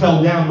 and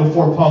fell down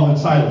before Paul and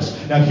Silas.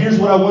 Now here's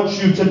what I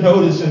want you to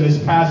notice in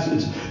this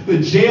passage. The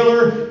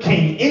jailer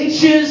came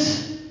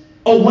inches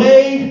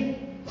away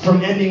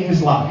from ending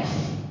his life.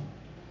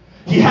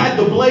 He had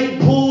the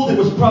blade pulled. It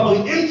was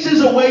probably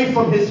inches away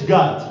from his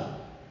gut.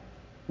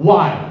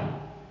 Why?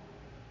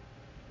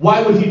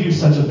 Why would he do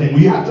such a thing?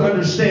 Well, you have to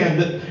understand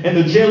that in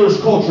the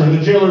jailer's culture, in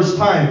the jailer's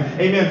time,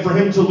 amen, for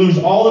him to lose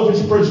all of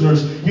his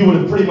prisoners, he would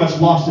have pretty much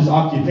lost his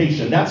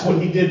occupation. That's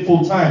what he did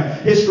full time.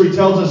 History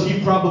tells us he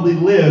probably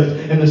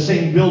lived in the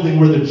same building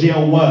where the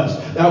jail was.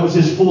 That was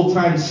his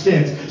full-time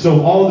stint. So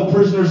if all of the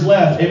prisoners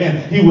left,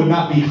 amen, he would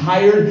not be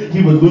hired.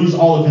 He would lose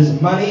all of his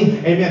money.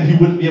 Amen. He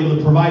wouldn't be able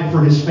to provide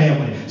for his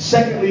family.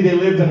 Secondly, they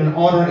lived in an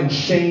honor and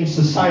shame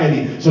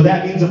society. So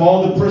that means if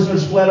all the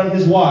prisoners fled on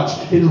his watch,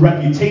 his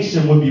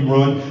reputation would be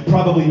ruined.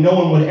 Probably no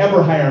one would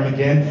ever hire him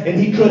again, and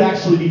he could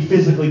actually be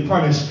physically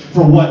punished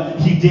for what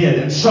he did.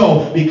 And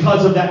so,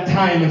 because of that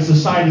time in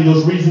society,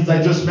 those reasons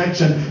I just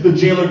mentioned, the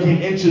jailer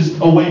came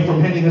inches away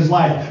from ending his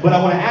life. But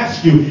I want to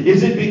ask you,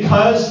 is it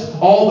because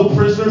all the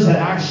prisoners had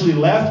actually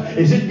left?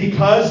 Is it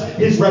because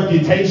his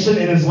reputation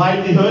and his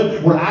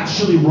livelihood were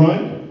actually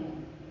ruined?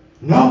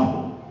 No.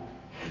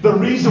 The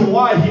reason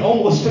why he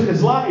almost took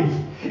his life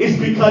is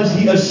because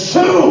he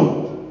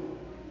assumed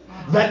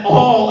that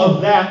all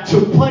of that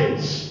took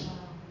place.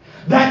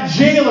 That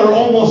jailer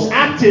almost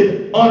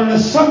acted on an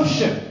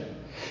assumption.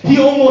 He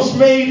almost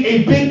made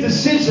a big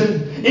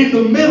decision in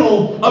the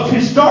middle of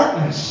his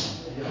darkness.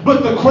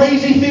 But the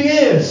crazy thing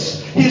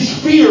is,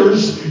 his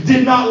fears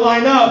did not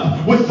line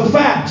up with the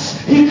facts.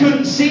 He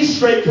couldn't see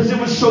straight because it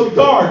was so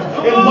dark.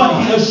 And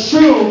what he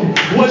assumed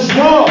was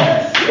wrong.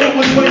 It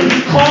was when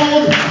he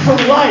called for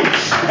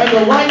lights and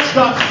the lights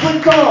got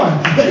flicked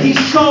on that he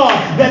saw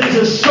that his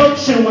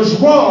assumption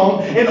was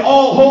wrong and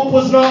all hope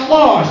was not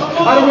lost.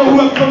 I don't know who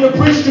I've come to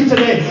preach to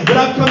today, but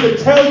I've come to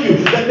tell you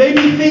that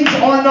maybe things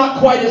are not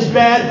quite as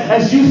bad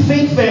as you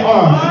think they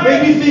are.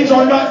 Maybe things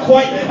are not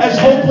quite as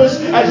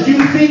hopeless as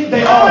you think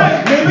they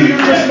are. Maybe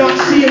you're just not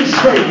seeing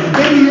straight.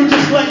 Maybe you're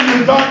just letting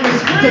your darkness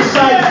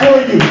decide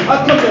for you.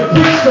 I've come to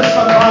preach to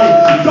somebody.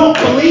 Don't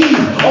believe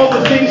all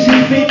the things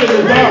you think in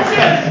the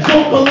dark.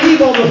 Don't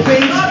believe all the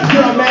things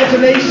your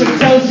imagination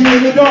tells you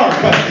in the dark.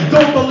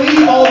 Don't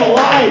believe all the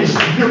lies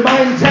your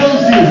mind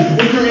tells you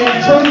when you're in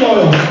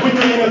turmoil, when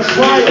you're in a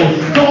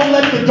trial. Don't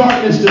let the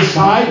darkness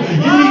decide.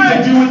 You need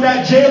to do what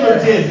that jailer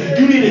did.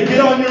 You need to get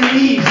on your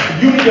knees.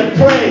 You need to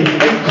pray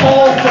and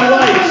call for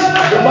lights.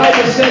 The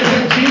Bible says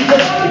that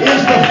Jesus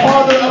is the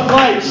Father of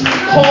lights.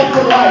 Call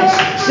for lights.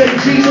 Say,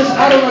 Jesus,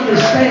 I don't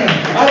understand.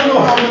 I don't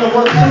know how I'm going to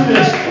work through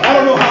this. I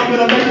don't know how I'm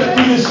going to make it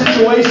through this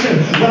situation,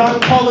 but I'm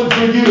calling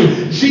for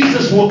you.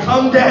 Jesus will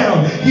come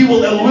down. He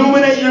will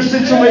illuminate your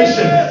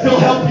situation. He'll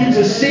help you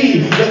to see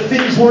that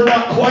things were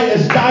not quite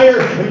as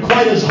dire and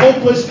quite as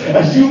hopeless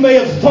as you may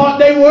have thought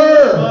they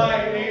were.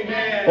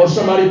 Oh,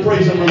 somebody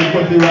praise him really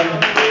quickly right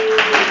now.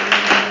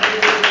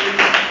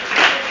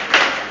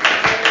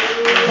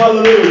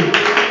 Hallelujah.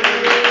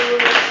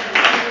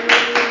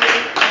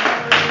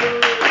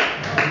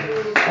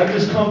 I've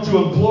just come to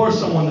implore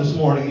someone this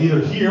morning, either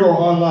here or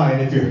online,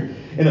 if you're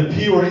in a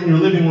pew or in your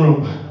living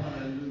room,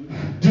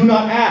 do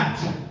not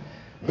act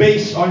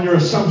based on your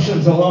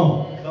assumptions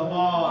alone. Come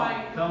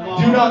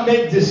on. Do not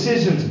make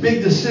decisions,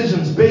 big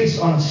decisions,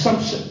 based on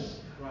assumptions.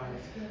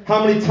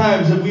 How many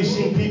times have we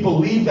seen people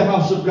leave the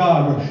house of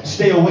God or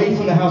stay away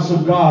from the house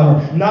of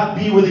God or not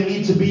be where they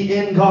need to be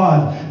in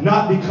God,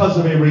 not because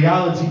of a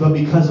reality, but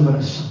because of an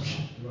assumption?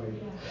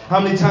 How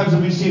many times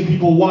have we seen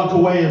people walk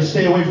away or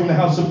stay away from the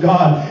house of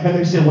God and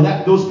they say,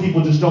 well, those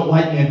people just don't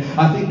like me. And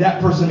I think that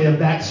person may have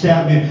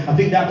backstabbed me. I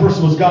think that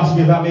person was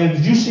gossiping about me. And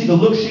did you see the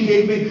look she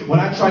gave me when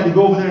I tried to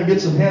go over there and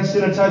get some hand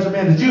sanitizer?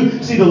 Man, did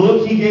you see the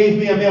look he gave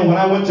me? And man, when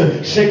I went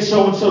to shake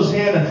so-and-so's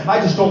hand, and I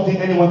just don't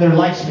think anyone there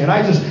likes me. And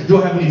I just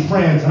don't have any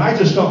friends. And I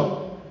just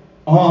don't.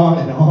 On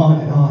and on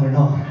and on and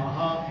on.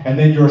 And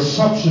then your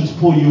assumptions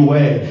pull you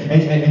away.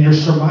 And your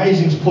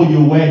surmisings pull you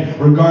away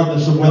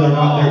regardless of whether or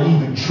not they're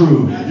even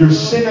true. You're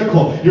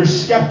cynical. You're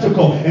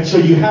skeptical. And so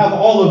you have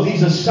all of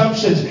these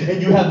assumptions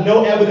and you have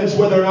no evidence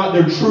whether or not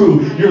they're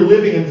true. You're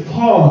living in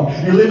fog.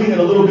 You're living in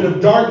a little bit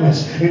of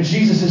darkness. And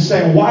Jesus is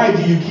saying, why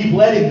do you keep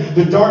letting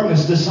the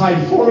darkness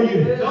decide for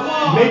you?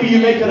 Maybe you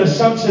make an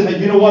assumption that,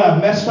 you know what, I've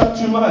messed up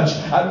too much.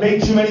 I've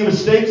made too many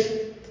mistakes.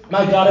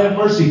 My God, have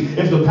mercy.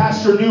 If the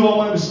pastor knew all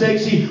my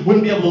mistakes, he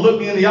wouldn't be able to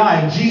look me in the eye.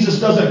 And Jesus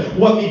doesn't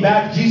want me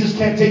back. Jesus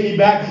can't take me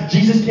back.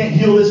 Jesus can't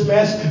heal this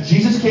mess.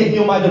 Jesus can't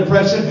heal my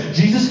depression.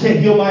 Jesus can't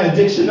heal my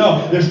addiction.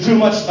 No, there's too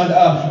much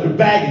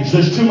baggage.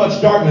 There's too much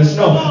darkness.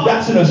 No,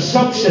 that's an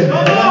assumption.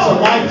 And that's a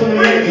lie from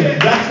the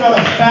enemy. That's not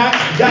a fact.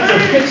 That's a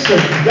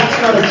fiction. That's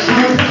not a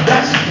truth.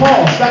 That's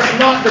false. That's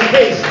not the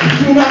case.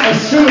 Do not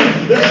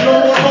assume there's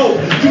no more hope.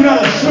 Do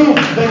not assume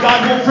that God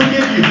won't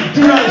forgive you.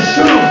 Do not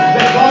assume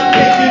that God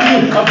can't give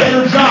you a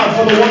better job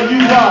for the one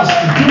you've lost.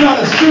 Do not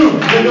assume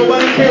that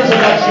nobody cares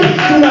about you.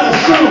 Do not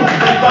assume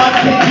that God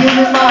can't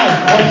heal your mind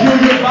or heal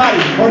your body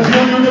or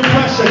heal your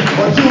depression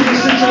or heal your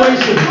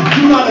situation.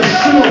 Do not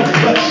assume,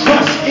 but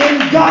trust in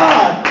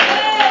God.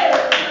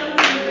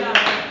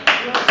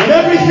 When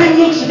everything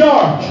looks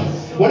dark,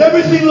 when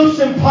everything looks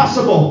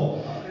impossible,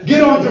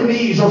 get on your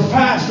knees or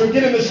fast or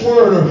get in this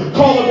word or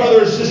call a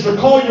brother or sister,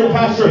 call your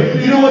pastor.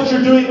 You know what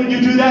you're doing when you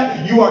do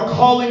that? You are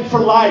calling for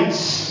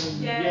lights.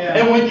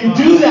 And when you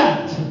do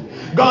that,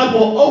 God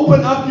will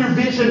open up your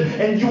vision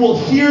and you will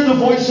hear the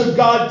voice of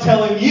God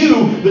telling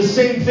you the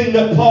same thing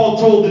that Paul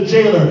told the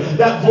jailer.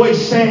 That voice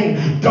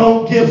saying,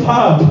 don't give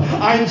up.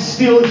 I'm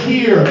still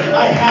here.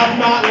 I have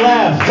not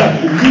left.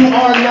 You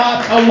are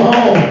not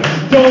alone.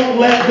 Don't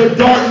let the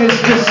darkness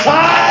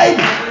decide.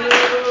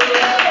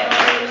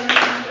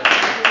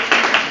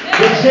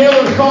 The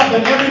jailer thought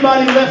that everybody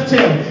everybody left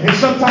him. And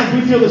sometimes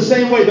we feel the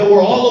same way, that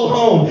we're all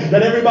alone,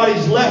 that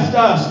everybody's left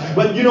us.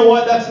 But you know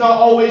what? That's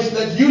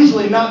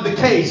usually not the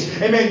case.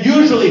 Amen.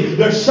 Usually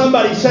there's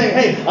somebody saying,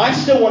 hey, I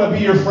still want to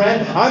be your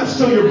friend. I'm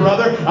still your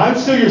brother. I'm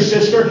still your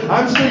sister.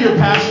 I'm still your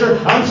pastor.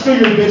 I'm still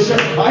your bishop.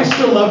 I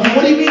still love you.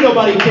 What do you mean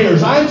nobody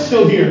cares? I'm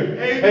still here.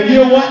 And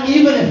you know what?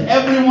 Even if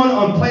everyone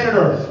on planet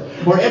Earth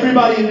or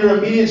everybody in your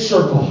immediate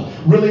circle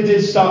really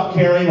did stop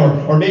caring,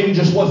 or maybe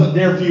just wasn't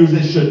there for you as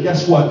they should,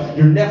 guess what?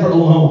 You're never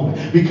alone,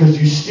 because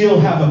you still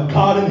have a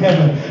God in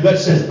heaven that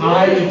says,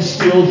 I am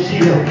still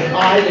here.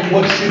 I am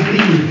what you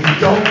need.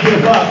 Don't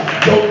give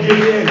up. Don't give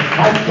in.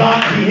 I've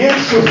got the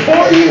answer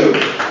for you.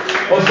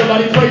 Oh,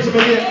 somebody praise him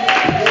again.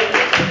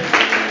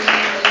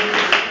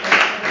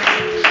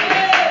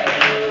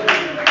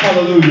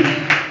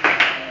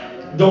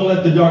 Hallelujah. Don't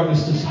let the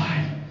darkness decide.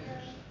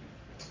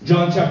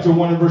 John chapter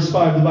 1 and verse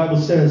 5, the Bible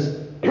says,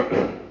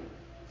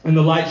 and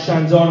the light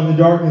shines on in the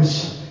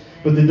darkness,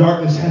 but the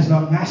darkness has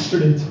not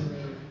mastered it.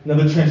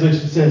 Another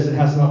translation says it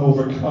has not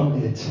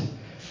overcome it.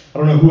 I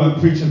don't know who I'm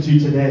preaching to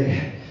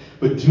today,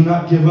 but do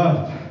not give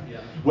up.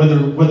 Whether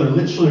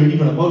literally or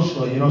even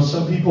emotionally. You know,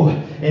 some people,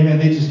 amen,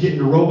 they just get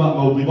into robot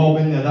mode. We've all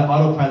been there, that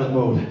autopilot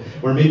mode,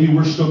 where maybe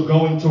we're still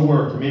going to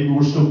work, or maybe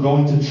we're still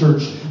going to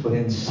church, but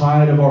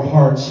inside of our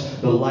hearts,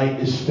 the light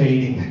is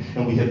fading,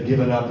 and we have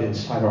given up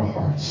inside our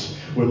hearts.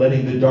 We're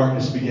letting the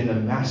darkness begin to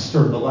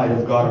master the light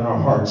of God in our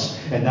hearts,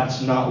 and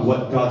that's not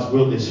what God's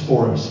will is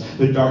for us.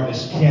 The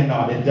darkness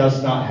cannot, it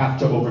does not have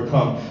to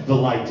overcome the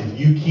light. If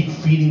you keep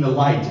feeding the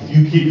light, if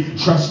you keep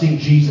trusting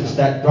Jesus,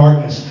 that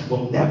darkness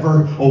will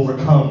never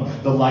overcome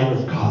the light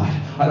of God.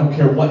 I don't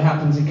care what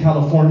happens in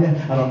California.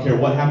 I don't care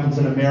what happens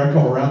in America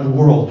or around the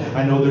world.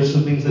 I know there's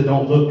some things that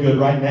don't look good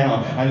right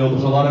now. I know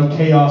there's a lot of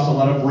chaos, a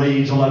lot of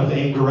rage, a lot of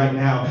anger right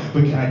now.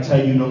 But can I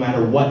tell you, no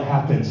matter what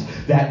happens,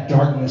 that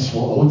darkness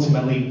will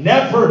ultimately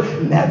never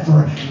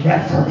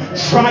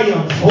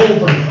triumph over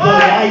the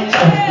light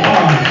of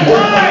God, over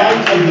the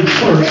light of the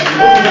church,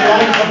 over the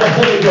light of the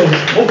Holy Ghost,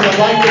 over the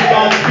light of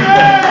God's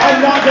people. I'm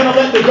not going to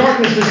let the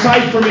darkness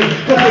decide for me,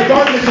 because the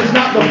darkness is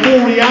not the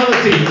full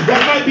reality.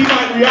 That might be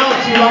my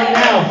reality right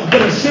now,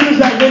 but as soon as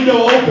that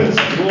window opens,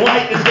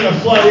 light is going to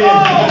flood in.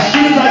 As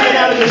soon as I get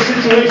out of this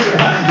situation,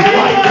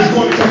 light is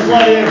going to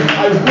flood in.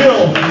 I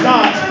will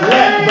not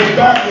let the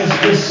darkness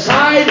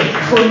decide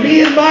for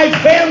me and my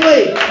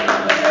family.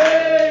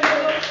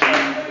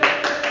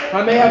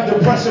 I may have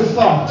depressive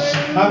thoughts.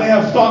 I may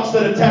have thoughts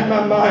that attack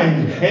my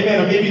mind.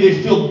 Amen. Or maybe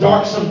they feel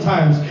dark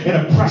sometimes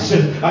and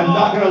oppressive. I'm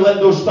not going to let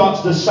those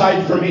thoughts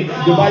decide for me.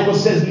 The Bible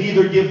says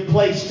neither give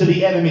place to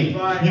the enemy.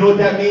 You know what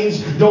that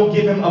means? Don't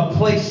give him a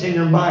place in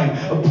your mind,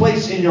 a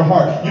place in your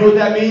heart. You know what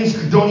that means?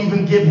 Don't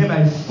even give him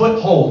a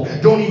foothold.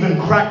 Don't even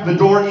crack the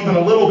door even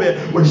a little bit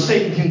where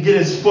Satan can get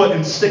his foot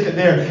and stick it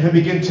there and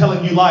begin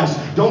telling you lies.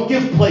 Don't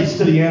give place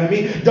to the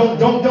enemy. Don't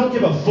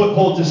give a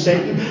foothold to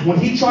Satan. When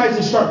he tries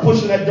to start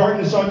pushing that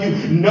darkness on you,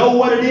 know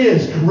what it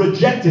is.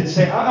 Reject it.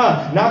 Say,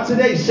 not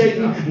today,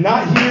 Satan.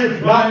 Not here,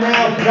 not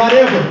now, not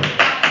ever.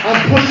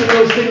 I'm pushing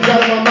those things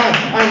out of my mind.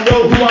 I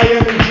know who I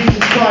am in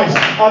Jesus Christ.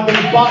 I've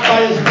been bought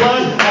by his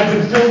blood. I've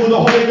been filled with the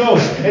Holy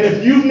Ghost. And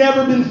if you've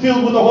never been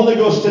filled with the Holy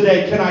Ghost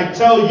today, can I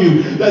tell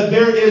you that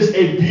there is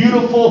a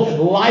beautiful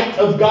light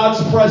of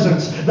God's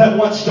presence that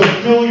wants to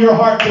fill your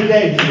heart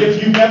today.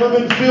 If you've never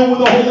been filled with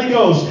the Holy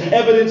Ghost,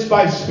 evidenced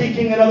by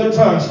speaking in other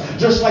tongues,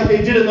 just like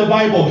they did in the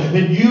Bible,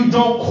 then you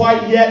don't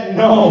quite yet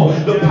know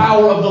the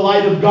power of the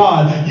light of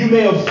God. You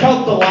may have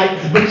felt the light,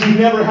 but you've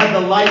never had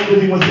the light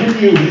living within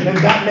you, and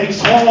that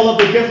makes all of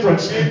the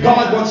difference.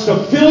 God wants to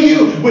fill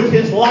you with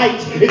his light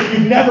if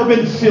you've never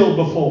been filled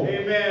before.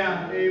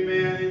 Amen.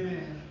 Amen.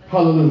 Amen.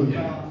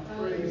 Hallelujah.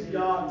 Praise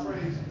God.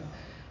 Praise God.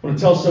 I want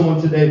to tell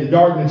someone today, the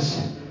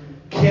darkness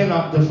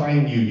cannot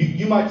define you.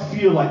 You might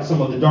feel like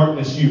some of the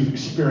darkness you've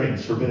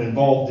experienced or been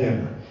involved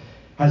in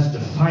has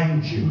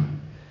defined you.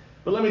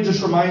 But let me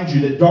just remind you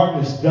that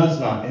darkness does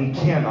not and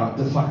cannot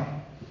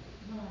define.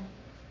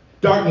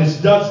 Darkness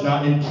does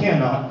not and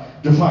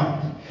cannot define.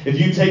 If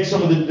you take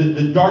some of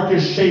the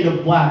darkest shade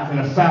of black in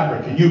a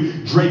fabric and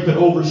you drape it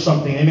over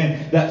something,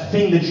 amen, that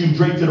thing that you've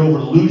draped it over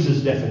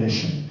loses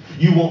definition.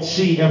 You won't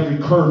see every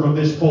curve of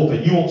this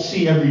pulpit. You won't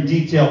see every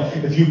detail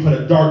if you put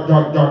a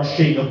dark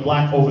shade of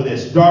black over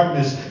this.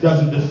 Darkness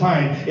doesn't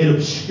define, it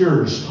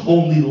obscures.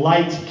 Only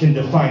light can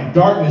define.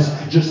 Darkness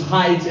just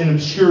hides and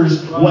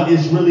obscures what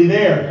is really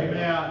there.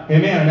 Amen.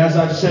 Amen. And as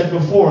I've said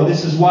before,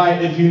 this is why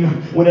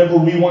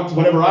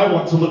whenever I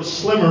want to look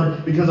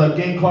slimmer, because I've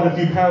gained quite a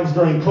few pounds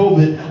during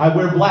COVID, I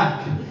wear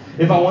black.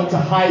 If I want to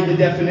hide the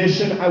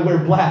definition, I wear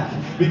black,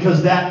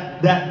 because that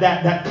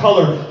that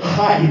color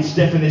hides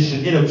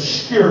definition. It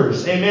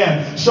obscures.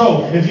 Amen.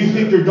 So if you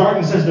think your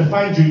darkness has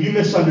defined you, you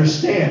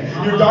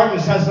misunderstand. Your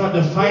darkness has not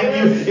defined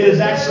you. It has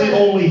actually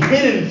only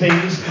hidden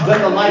things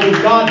that the light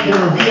of God can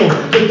reveal.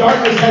 The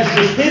darkness has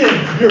just hidden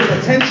your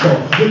potential.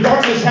 The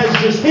darkness has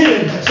just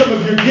hidden some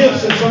of your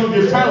gifts and some of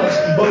your talents.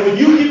 But when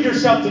you give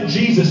yourself to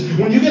Jesus,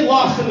 when you get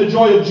lost in the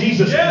joy of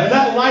Jesus, and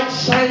that light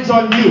shines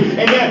on you,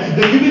 amen,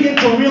 then you begin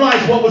to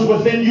realize what was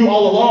within you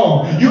all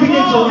along. You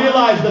begin to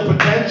realize the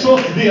potential,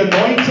 the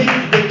anointing,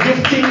 the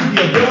giftings,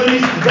 the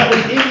abilities that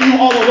was in you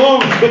all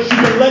along, but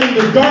you've been letting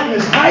the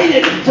darkness hide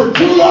it for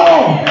too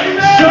long.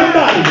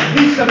 Somebody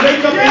needs to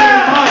make up in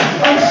their mind,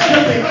 I'm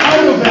stepping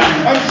out of that.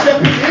 I'm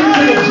stepping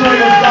into the joy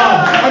of God.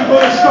 I'm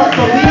going to start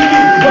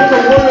believing what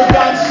the Word of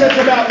God says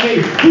about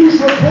me. Whose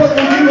report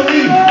will you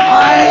believe?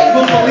 I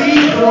will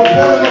believe the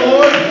report of the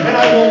Lord, and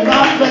I will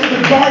not let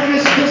the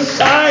darkness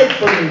decide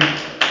for me.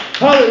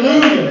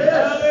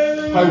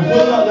 Hallelujah. I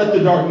will not let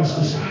the darkness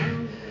decide.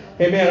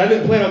 Amen. I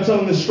didn't plan on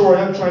telling this story.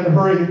 I'm trying to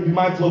hurry and be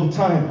mindful of the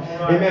time.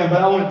 Amen.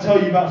 But I want to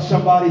tell you about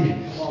somebody,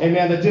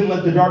 amen, that didn't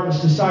let the darkness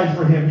decide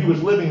for him. He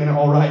was living in it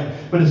all right.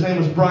 But his name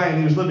was Brian.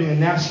 He was living in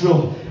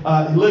Nashville.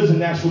 He lives in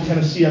Nashville,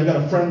 Tennessee. I've got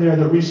a friend there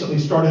that recently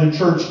started a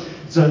church.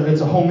 It's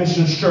a home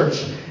missions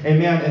church.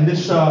 Amen. And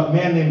this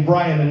man named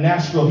Brian in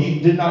Nashville,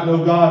 he did not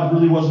know God,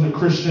 really wasn't a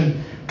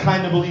Christian,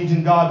 kind of believed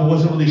in God, but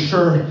wasn't really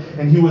sure.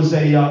 And he was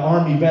a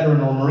Army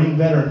veteran or Marine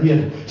veteran. He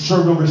had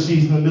served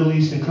overseas in the Middle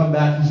East and come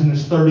back. He's in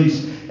his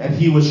 30s. And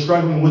he was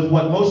struggling with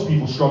what most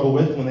people struggle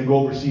with when they go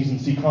overseas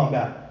and see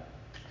combat.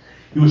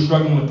 He was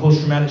struggling with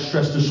post-traumatic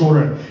stress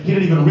disorder, and he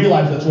didn't even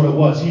realize that's what it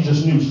was. He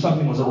just knew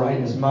something wasn't right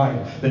in his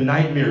mind. The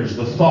nightmares,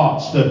 the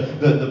thoughts,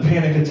 the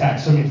panic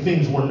attacks. I mean,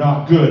 things were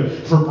not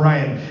good for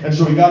Brian. And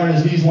so he got on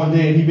his knees one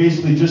day, and he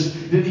basically just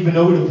didn't even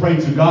know who to pray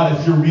to. God,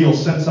 if you're real,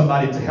 send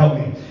somebody to help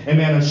me.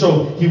 Amen. And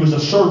so he was a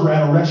server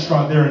at a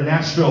restaurant there in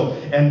Nashville,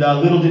 and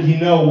little did he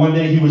know, one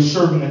day he was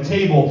serving a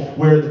table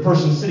where the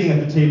person sitting at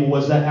the table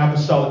was that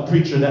apostolic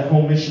preacher, that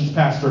home missions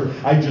pastor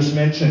I just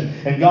mentioned.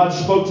 And God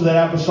spoke to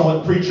that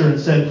apostolic preacher and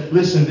said,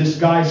 listen, this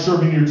guy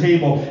serving your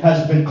table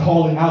has been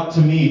calling out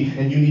to me,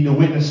 and you need to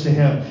witness to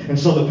him. And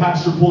so the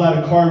pastor pulled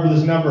out a card with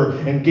his number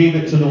and gave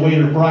it to the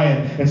waiter,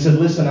 Brian, and said,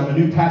 listen, I'm a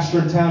new pastor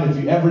in town.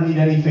 If you ever need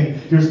anything,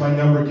 here's my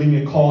number. Give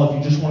me a call if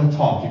you just want to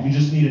talk, if you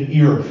just need an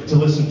ear to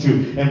listen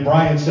to. And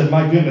Brian said,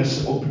 my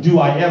goodness, do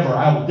I ever?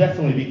 I will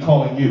definitely be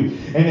calling you.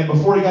 Amen.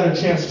 Before he got a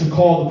chance to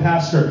call the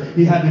pastor,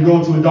 he had to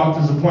go to a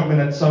doctor's appointment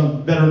at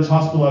some veterans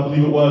hospital, I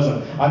believe it was.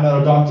 And I'm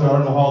not a doctor. I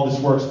don't know how all this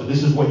works, but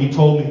this is what he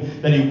told me,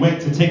 that he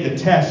went to take a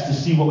test to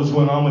see what was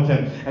going on with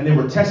him, and they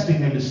were testing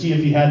him to see if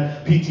he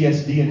had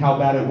PTSD and how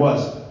bad it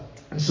was.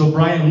 And so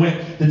Brian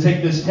went to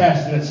take this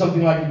test, and it's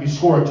something like if you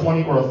score a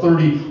 20 or a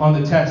 30 on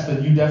the test,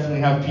 then you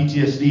definitely have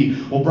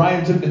PTSD. Well,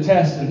 Brian took the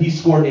test, and he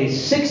scored a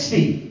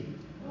 60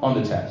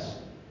 on the test.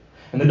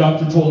 And the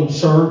doctor told him,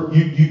 sir,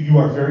 you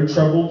are very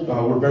troubled.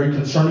 We're very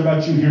concerned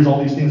about you. Here's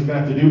all these things we're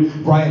going to have to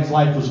do. Brian's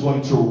life was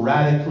going to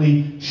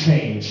radically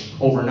change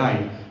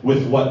overnight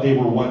with what they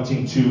were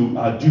wanting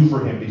to do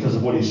for him because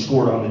of what he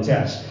scored on the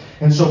test.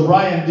 And so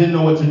Brian didn't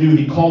know what to do.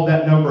 He called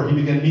that number. He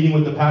began meeting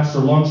with the pastor.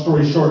 Long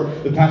story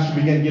short, the pastor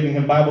began giving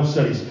him Bible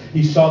studies.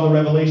 He saw the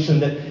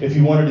revelation that if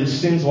he wanted his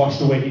sins washed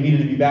away, he needed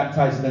to be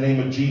baptized in the name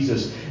of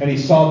Jesus. And he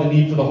saw the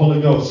need for the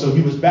Holy Ghost. So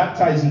he was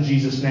baptized in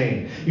Jesus'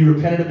 name. He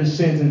repented of his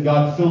sins, and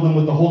God filled him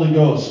with the Holy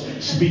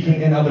Ghost,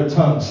 speaking in other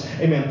tongues.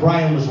 Amen.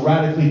 Brian was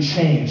radically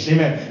changed.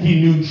 Amen.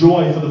 He knew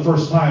joy for the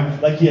first time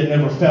like he had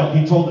never felt.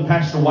 He told the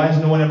pastor, why has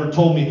no one ever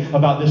told me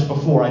about this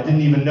before? I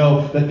didn't even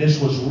know that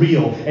this was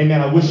real. Amen.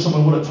 I wish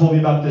someone would have told me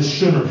about this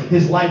sooner.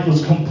 His life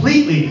was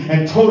completely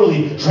and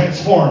totally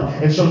transformed.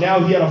 And so now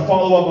he had a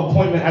follow-up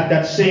appointment at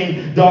that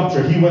same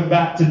doctor. He went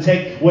back to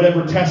take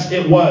whatever test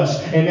it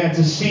was, amen,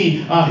 to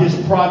see his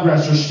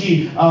progress or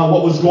see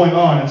what was going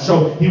on. And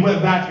so he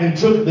went back and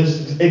took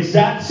this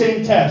exact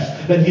same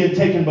test that he had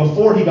taken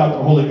before he got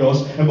the Holy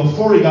Ghost and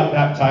before he got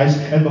baptized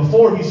and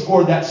before he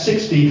scored that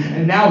 60.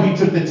 And now he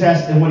took the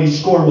test, and what he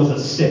scored was a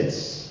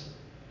 6.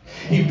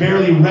 He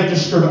barely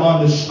registered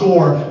on the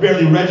score,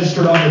 barely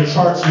registered on the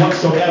charts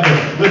whatsoever.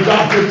 The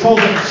doctor told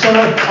him, sir,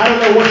 I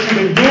don't know what you've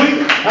been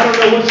doing. I don't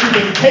know what you've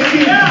been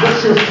taking, but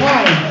you're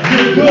fine.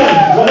 You're good.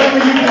 Whatever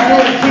you've been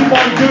doing, keep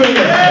on doing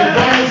it. And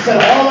Brian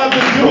said, all I've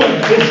been doing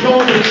is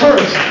going to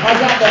church. I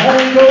got the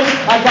Holy Ghost.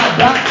 I got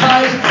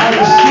baptized. I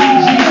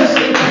received Jesus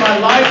into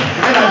my life,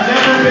 and I've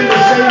never been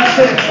the same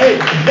since. Hey,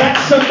 that's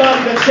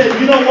somebody that said,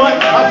 you know what?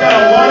 I've got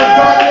a lot of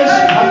darkness.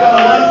 I've got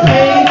a lot of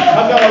pain.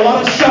 I've got a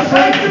lot of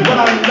suffering, but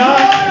I'm not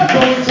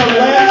going to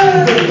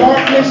let the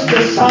darkness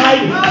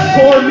decide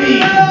for me.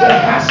 There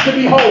has to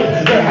be hope.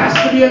 There has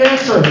to be an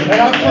answer. And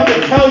I've come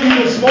to tell you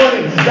this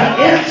morning, that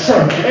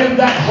answer and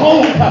that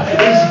hope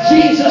is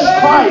Jesus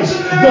Christ.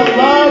 The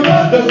love,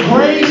 the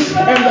grace,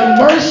 and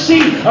the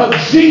mercy of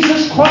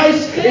Jesus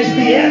Christ is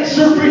the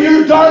answer for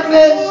your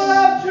darkness.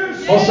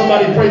 Oh,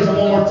 somebody praise him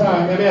one more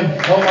time. Amen.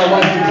 Oh, my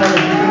wife can come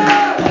if you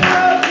can.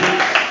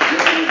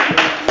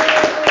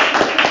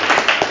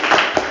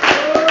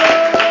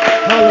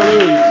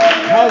 Hallelujah.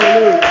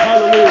 Hallelujah.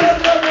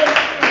 Hallelujah.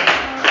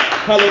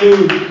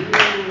 Hallelujah.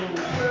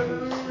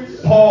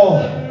 Paul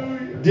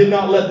did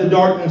not let the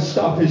darkness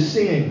stop his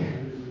singing.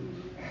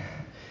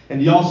 And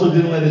he also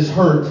didn't let his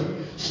hurt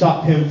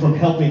stop him from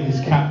helping his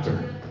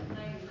captor.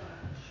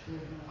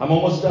 I'm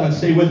almost done.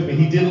 Stay with me.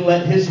 He didn't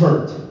let his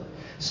hurt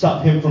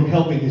stop him from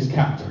helping his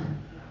captor.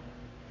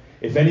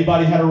 If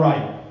anybody had a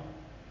right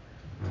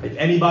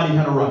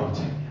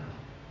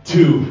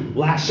to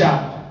lash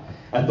out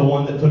at the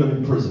one that put him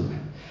in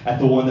prison, at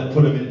the one that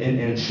put him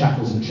in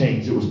shackles and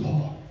chains, it was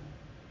Paul.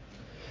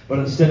 But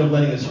instead of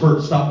letting his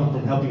hurt stop him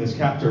from helping his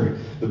captor,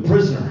 the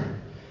prisoner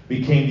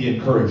became the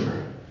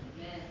encourager.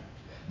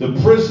 The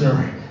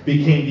prisoner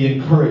became the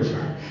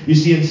encourager. You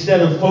see, instead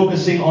of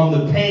focusing on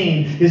the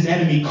pain his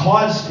enemy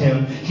caused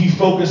him, he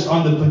focused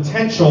on the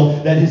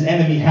potential that his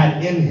enemy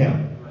had in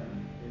him.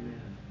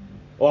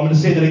 Oh, I'm going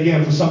to say that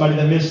again for somebody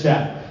that missed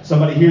that.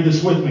 Somebody hear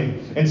this with me.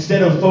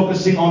 Instead of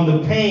focusing on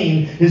the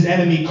pain his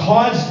enemy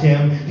caused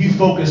him, he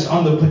focused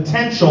on the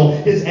potential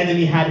his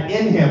enemy had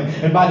in him.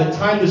 And by the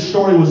time the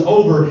story was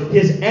over,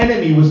 his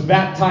enemy was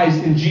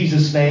baptized in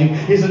Jesus' name.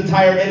 His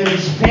entire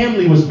enemy's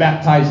family was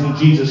baptized in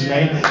Jesus'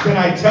 name. Can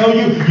I tell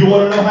you, you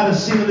want to know how to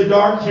sing in the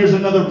dark? Here's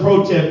another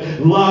pro tip.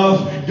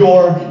 Love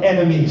your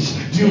enemies.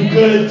 Do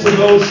good to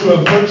those who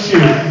have hurt you.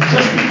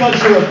 Just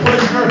because you're a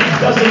prisoner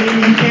doesn't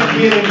mean you can't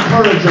be an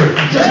encourager.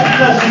 Just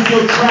because you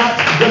feel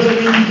trapped doesn't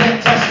mean you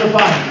can't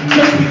testify.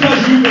 Just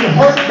because you've been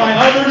hurt by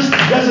others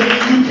doesn't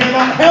mean you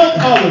cannot help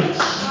others.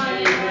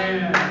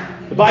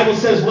 The Bible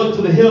says, look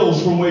to the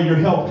hills from where your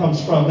help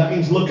comes from. That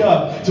means look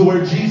up to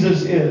where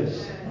Jesus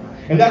is.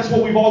 And that's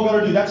what we've all got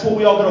to do. That's what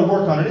we all got to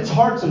work on. And it's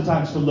hard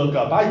sometimes to look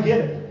up. I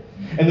get it.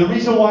 And the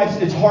reason why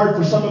it's hard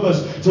for some of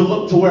us to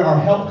look to where our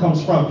help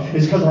comes from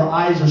is because our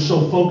eyes are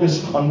so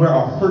focused on where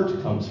our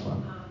hurt comes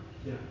from.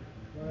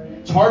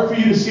 It's hard for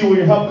you to see where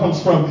your help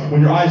comes from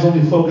when your eyes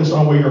only focus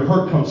on where your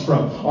hurt comes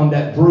from, on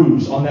that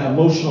bruise, on that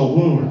emotional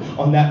wound,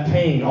 on that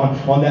pain,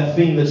 on that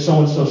thing that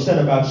so-and-so said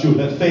about you, or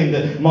that thing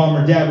that mom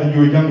or dad when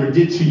you were younger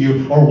did to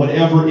you, or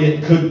whatever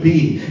it could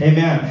be.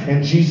 Amen.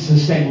 And Jesus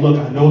is saying, look,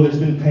 I know there's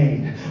been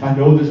pain. I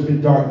know there's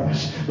been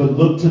darkness, but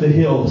look to the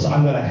hills.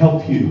 I'm going to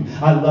help you.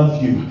 I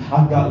love you.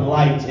 I've got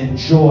light and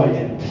joy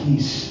and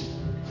peace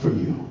for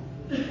you.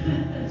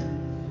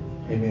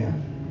 Amen.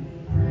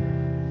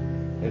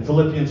 In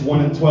Philippians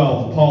 1 and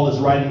 12, Paul is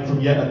writing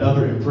from yet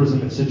another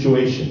imprisonment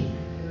situation.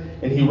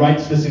 And he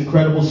writes this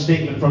incredible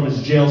statement from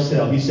his jail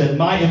cell. He said,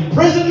 my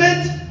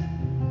imprisonment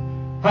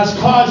has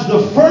caused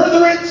the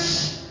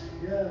furtherance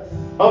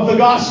of the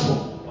gospel.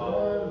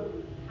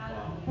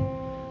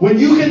 When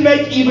you can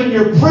make even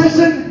your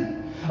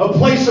prison a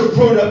place of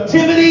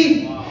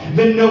productivity,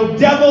 then no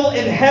devil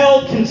in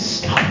hell can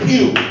stop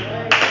you.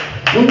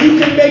 When you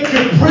can make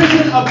your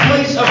prison a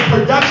place of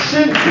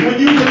production, when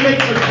you can make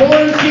your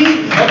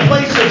quarantine a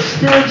place of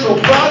spiritual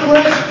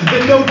progress,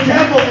 then no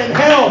devil in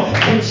hell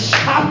can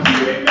stop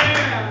you.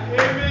 Amen.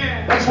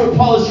 Amen. That's what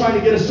Paul is trying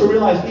to get us to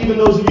realize. Even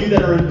those of you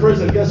that are in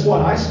prison, guess what?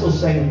 I still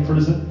sang in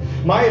prison.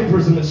 My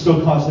imprisonment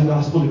still caused the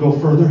gospel to go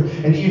further.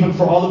 And even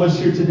for all of us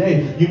here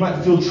today, you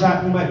might feel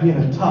trapped. You might be in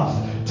a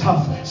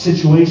tough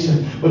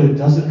situation. But it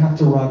doesn't have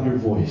to rob your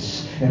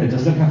voice. And it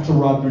doesn't have to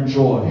rob your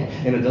joy.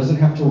 And it doesn't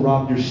have to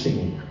rob your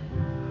singing.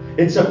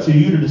 It's up to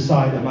you to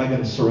decide, am I going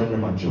to surrender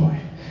my joy?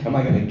 Am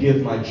I going to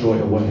give my joy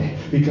away?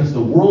 Because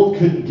the world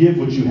couldn't give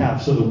what you have,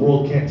 so the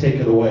world can't take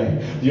it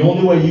away. The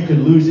only way you could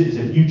lose it is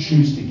if you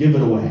choose to give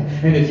it away.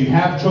 And if you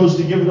have chose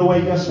to give it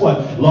away, guess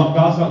what?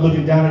 God's not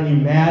looking down at you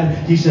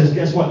mad. He says,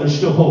 guess what? There's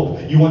still hope.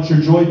 You want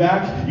your joy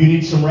back? You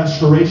need some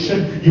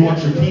restoration? You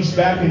want your peace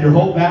back and your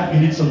hope back?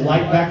 You need some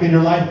light back in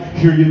your life?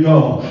 Here you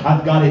go.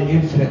 I've got it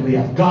infinitely.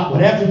 I've got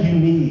whatever you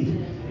need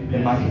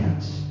in my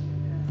hands.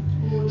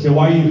 So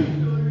why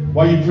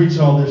are you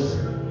preaching all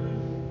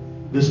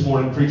this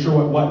morning, preacher?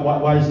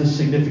 Why is this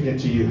significant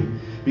to you?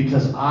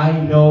 Because I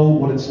know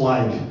what it's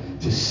like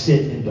to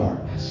sit in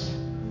darkness.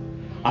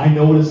 I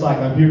know what it's like.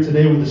 I'm here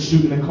today with a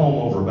suit and a comb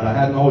over, but I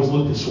hadn't always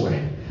looked this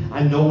way.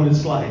 I know what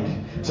it's like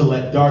to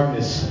let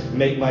darkness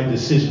make my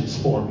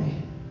decisions for me.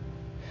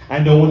 I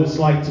know what it's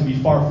like to be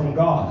far from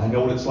God. I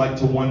know what it's like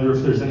to wonder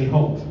if there's any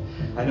hope.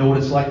 I know what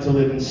it's like to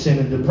live in sin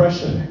and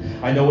depression.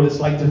 I know what it's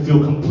like to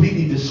feel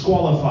completely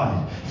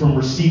disqualified from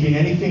receiving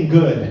anything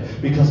good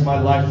because my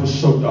life was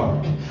so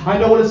dark. I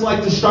know what it's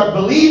like to start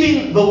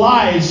believing the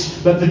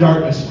lies that the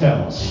darkness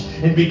tells.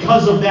 And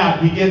because of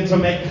that, begin to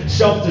make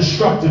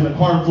self-destructive and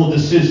harmful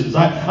decisions.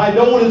 I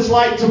know what it's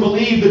like to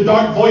believe the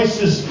dark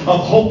voices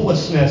of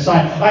hopelessness.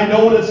 I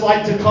know what it's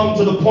like to come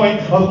to the point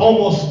of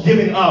almost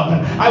giving up.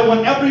 And I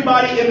want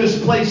everybody in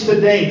this place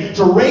today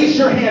to raise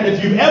your hand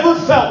if you've ever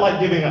felt like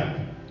giving up.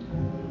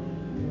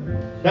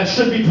 That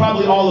should be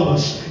probably all of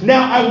us.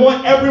 Now I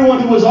want everyone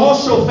who is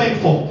also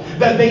thankful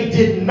that they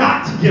did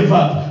not give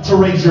up to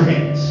raise your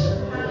hands.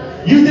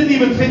 You didn't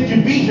even think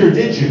you'd be here,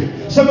 did you?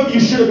 Some of you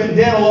should have been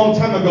dead a long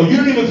time ago. You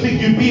don't even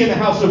think you'd be in the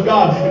house of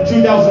God in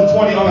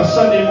 2020 on a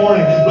Sunday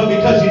morning. But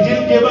because you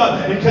didn't give up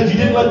and because you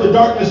didn't let the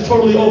darkness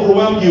totally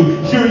overwhelm you,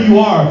 here you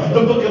are.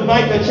 The book of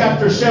Micah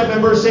chapter 7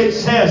 and verse 8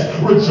 says,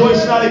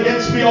 rejoice not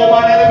against me, O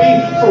mine enemy,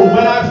 for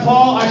when I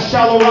fall, I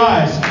shall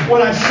arise.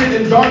 When I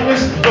sit in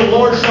darkness, the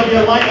Lord shall be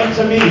a light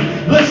unto me.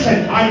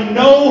 Listen, I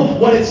know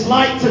what it's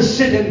like to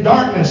sit in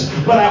darkness,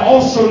 but I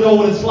also know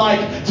what it's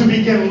like to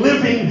begin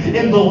living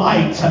in the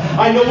light.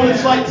 I know what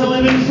it's like to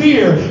live in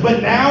fear,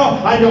 but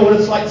now I know what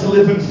it's like to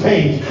live in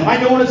faith. I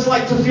know what it's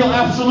like to feel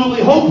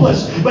absolutely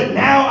hopeless, but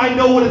now I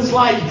know what it's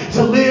like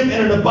to live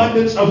in an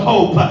abundance of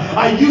hope.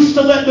 I used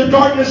to let the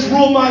darkness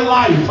rule my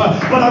life,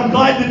 but I'm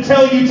glad to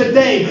tell you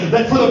today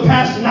that for the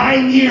past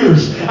 9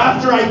 years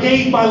after I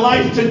gave my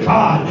life to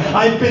God,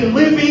 I've been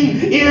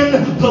living in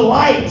the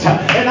light.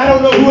 And I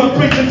don't know who I'm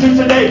preaching to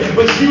today,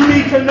 but you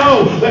need to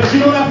know that you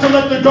don't have to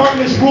let the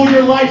darkness rule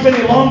your life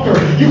any longer.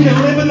 You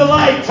can live in the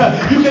light.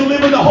 You can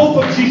live in the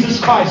hope of Jesus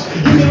Christ.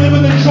 You can live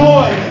in the joy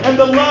and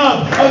the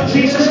love of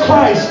Jesus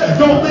Christ.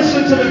 Don't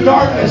listen to the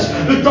darkness.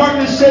 The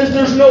darkness says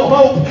there's no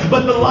hope,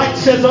 but the light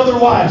says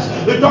otherwise.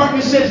 The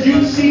darkness says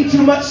you've seen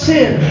too much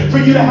sin for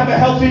you to have a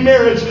healthy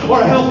marriage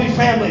or a healthy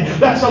family.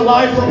 That's a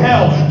lie from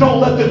hell. Don't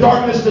let the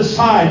darkness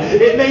decide.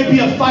 It may be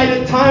a fight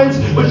at times,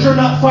 but you're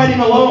not fighting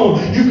alone.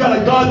 You've got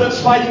a God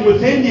that's fighting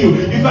within you.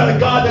 You've got a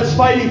God that's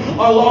fighting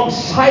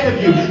alongside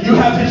of you. You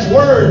have His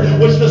Word,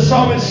 which the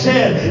psalmist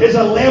said is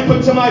a lamp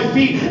unto my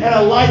feet and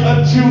a light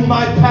unto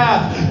my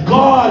path.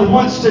 God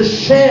wants to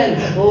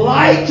shed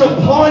light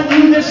upon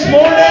you this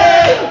morning.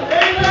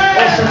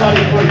 Oh,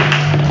 somebody preach.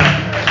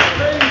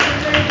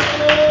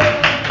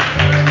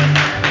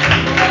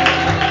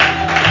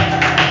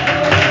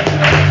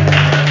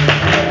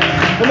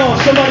 Come on,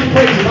 somebody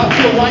praise Him. I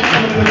feel light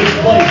coming into this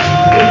place.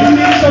 If you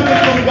need something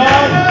from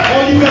God,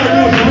 all you got to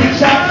do is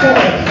reach out for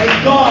it. And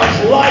God's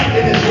light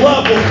and His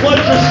love will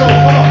flood your soul.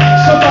 Come on,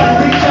 somebody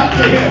reach out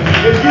to Him.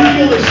 If you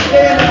feel to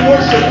stand and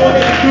worship, go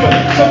ahead and do it.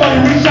 Somebody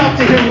reach out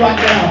to Him right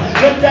now.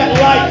 Let that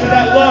light and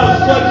that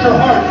love flood your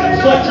heart,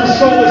 flood your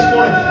soul this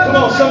morning. Come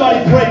on,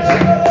 somebody praise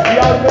Him.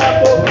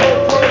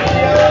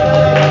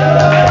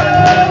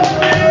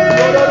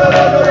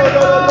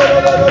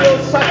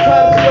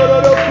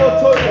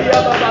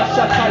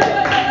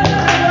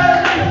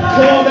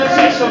 Come on, that's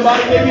it,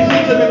 somebody. Maybe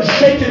things have been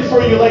shaking for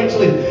you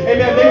lately.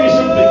 Amen. Maybe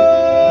some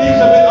things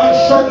have been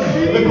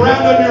uncertain. The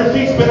ground under your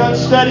feet's been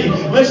unsteady.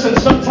 Listen,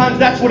 sometimes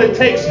that's what it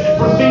takes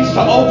for things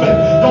to open.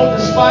 Don't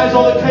despise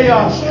all the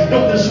chaos.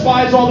 Don't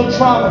despise all the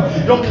trauma.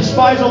 Don't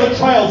despise all the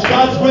trials.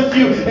 God's with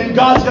you, and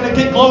God's going to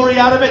get glory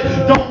out of it.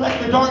 Don't let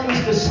the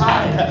darkness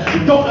decide.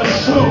 Don't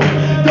assume.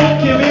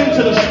 Don't give in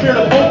to the spirit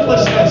of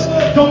hopelessness.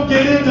 Don't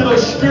get into the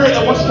spirit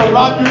that wants to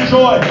rob your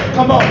joy.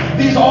 Come on,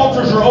 these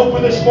altars are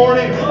open this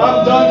morning.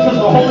 I'm done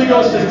because the Holy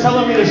Ghost is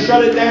telling me to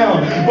shut it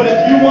down. But if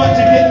you want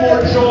to get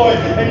more joy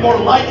and more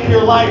light in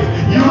your life,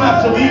 you don't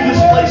have to leave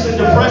this place in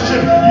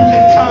depression. You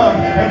can come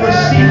and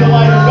receive the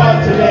light of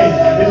God today.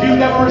 If you've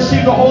never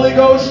received the Holy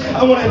Ghost,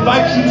 I want to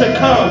invite you to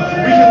come.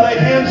 We can lay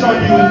hands on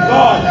you and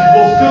God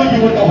will fill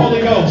you with the Holy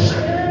Ghost.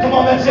 Come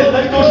on, that's it.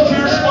 Let those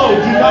tears flow.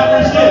 Do not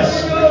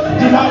resist.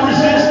 Do not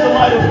resist the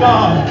light of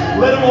God.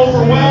 Let Him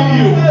overwhelm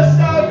you.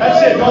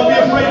 That's it. Don't be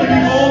afraid to be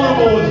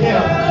vulnerable with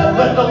Him.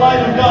 Let the light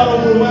of God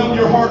overwhelm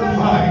your heart and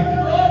mind.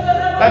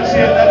 That's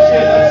it. That's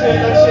it. That's it.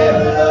 That's it.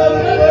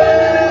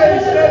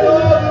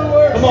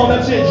 Come on,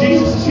 that's it.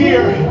 Jesus is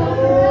here.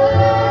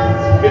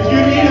 If you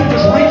need Him,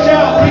 just reach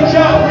out. Reach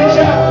out. Reach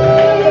out.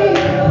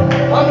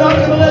 I'm not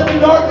going to let the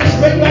darkness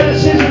make my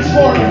decisions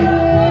for me.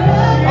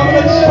 I'm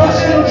going to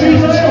trust in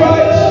Jesus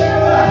Christ.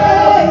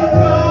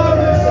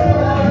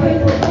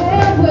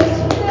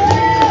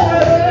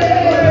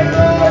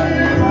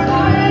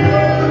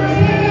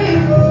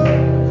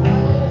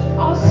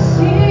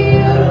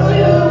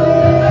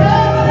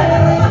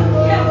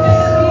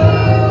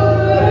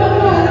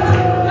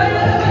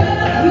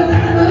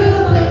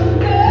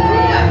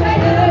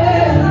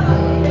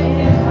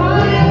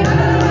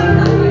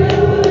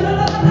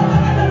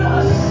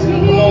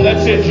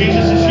 That's it.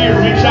 Jesus is here.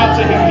 Reach out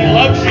to Him. He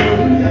loves you.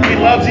 He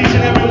loves each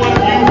and every one of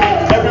you.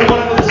 Everyone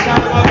under the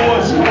sound of my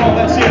voice. Come on,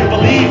 that's it.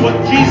 Believe what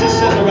Jesus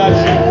says about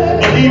you.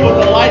 Believe what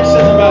the light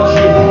says about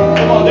you.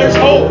 Come on, there's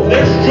hope.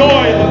 There's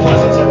joy in the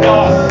presence of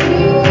God.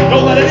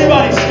 Don't let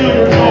anybody steal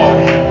your joy.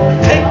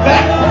 Take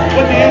back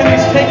what the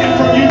enemy's taken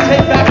from you.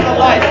 Take back the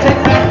light. Take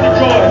back the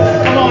joy.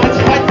 Come on,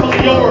 it's rightfully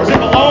yours. It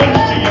belongs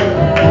to you.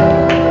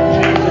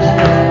 Jesus'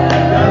 name.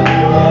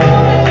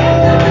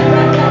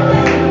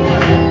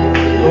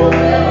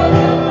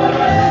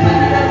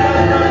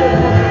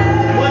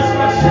 Bless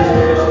my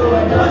sister this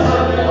morning. Bless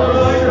her.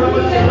 Remind her how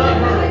much you love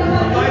her.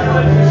 Remind her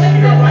that you see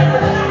her right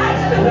where she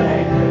is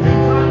today.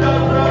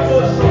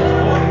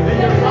 May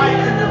your light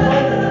and your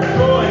hope and your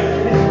joy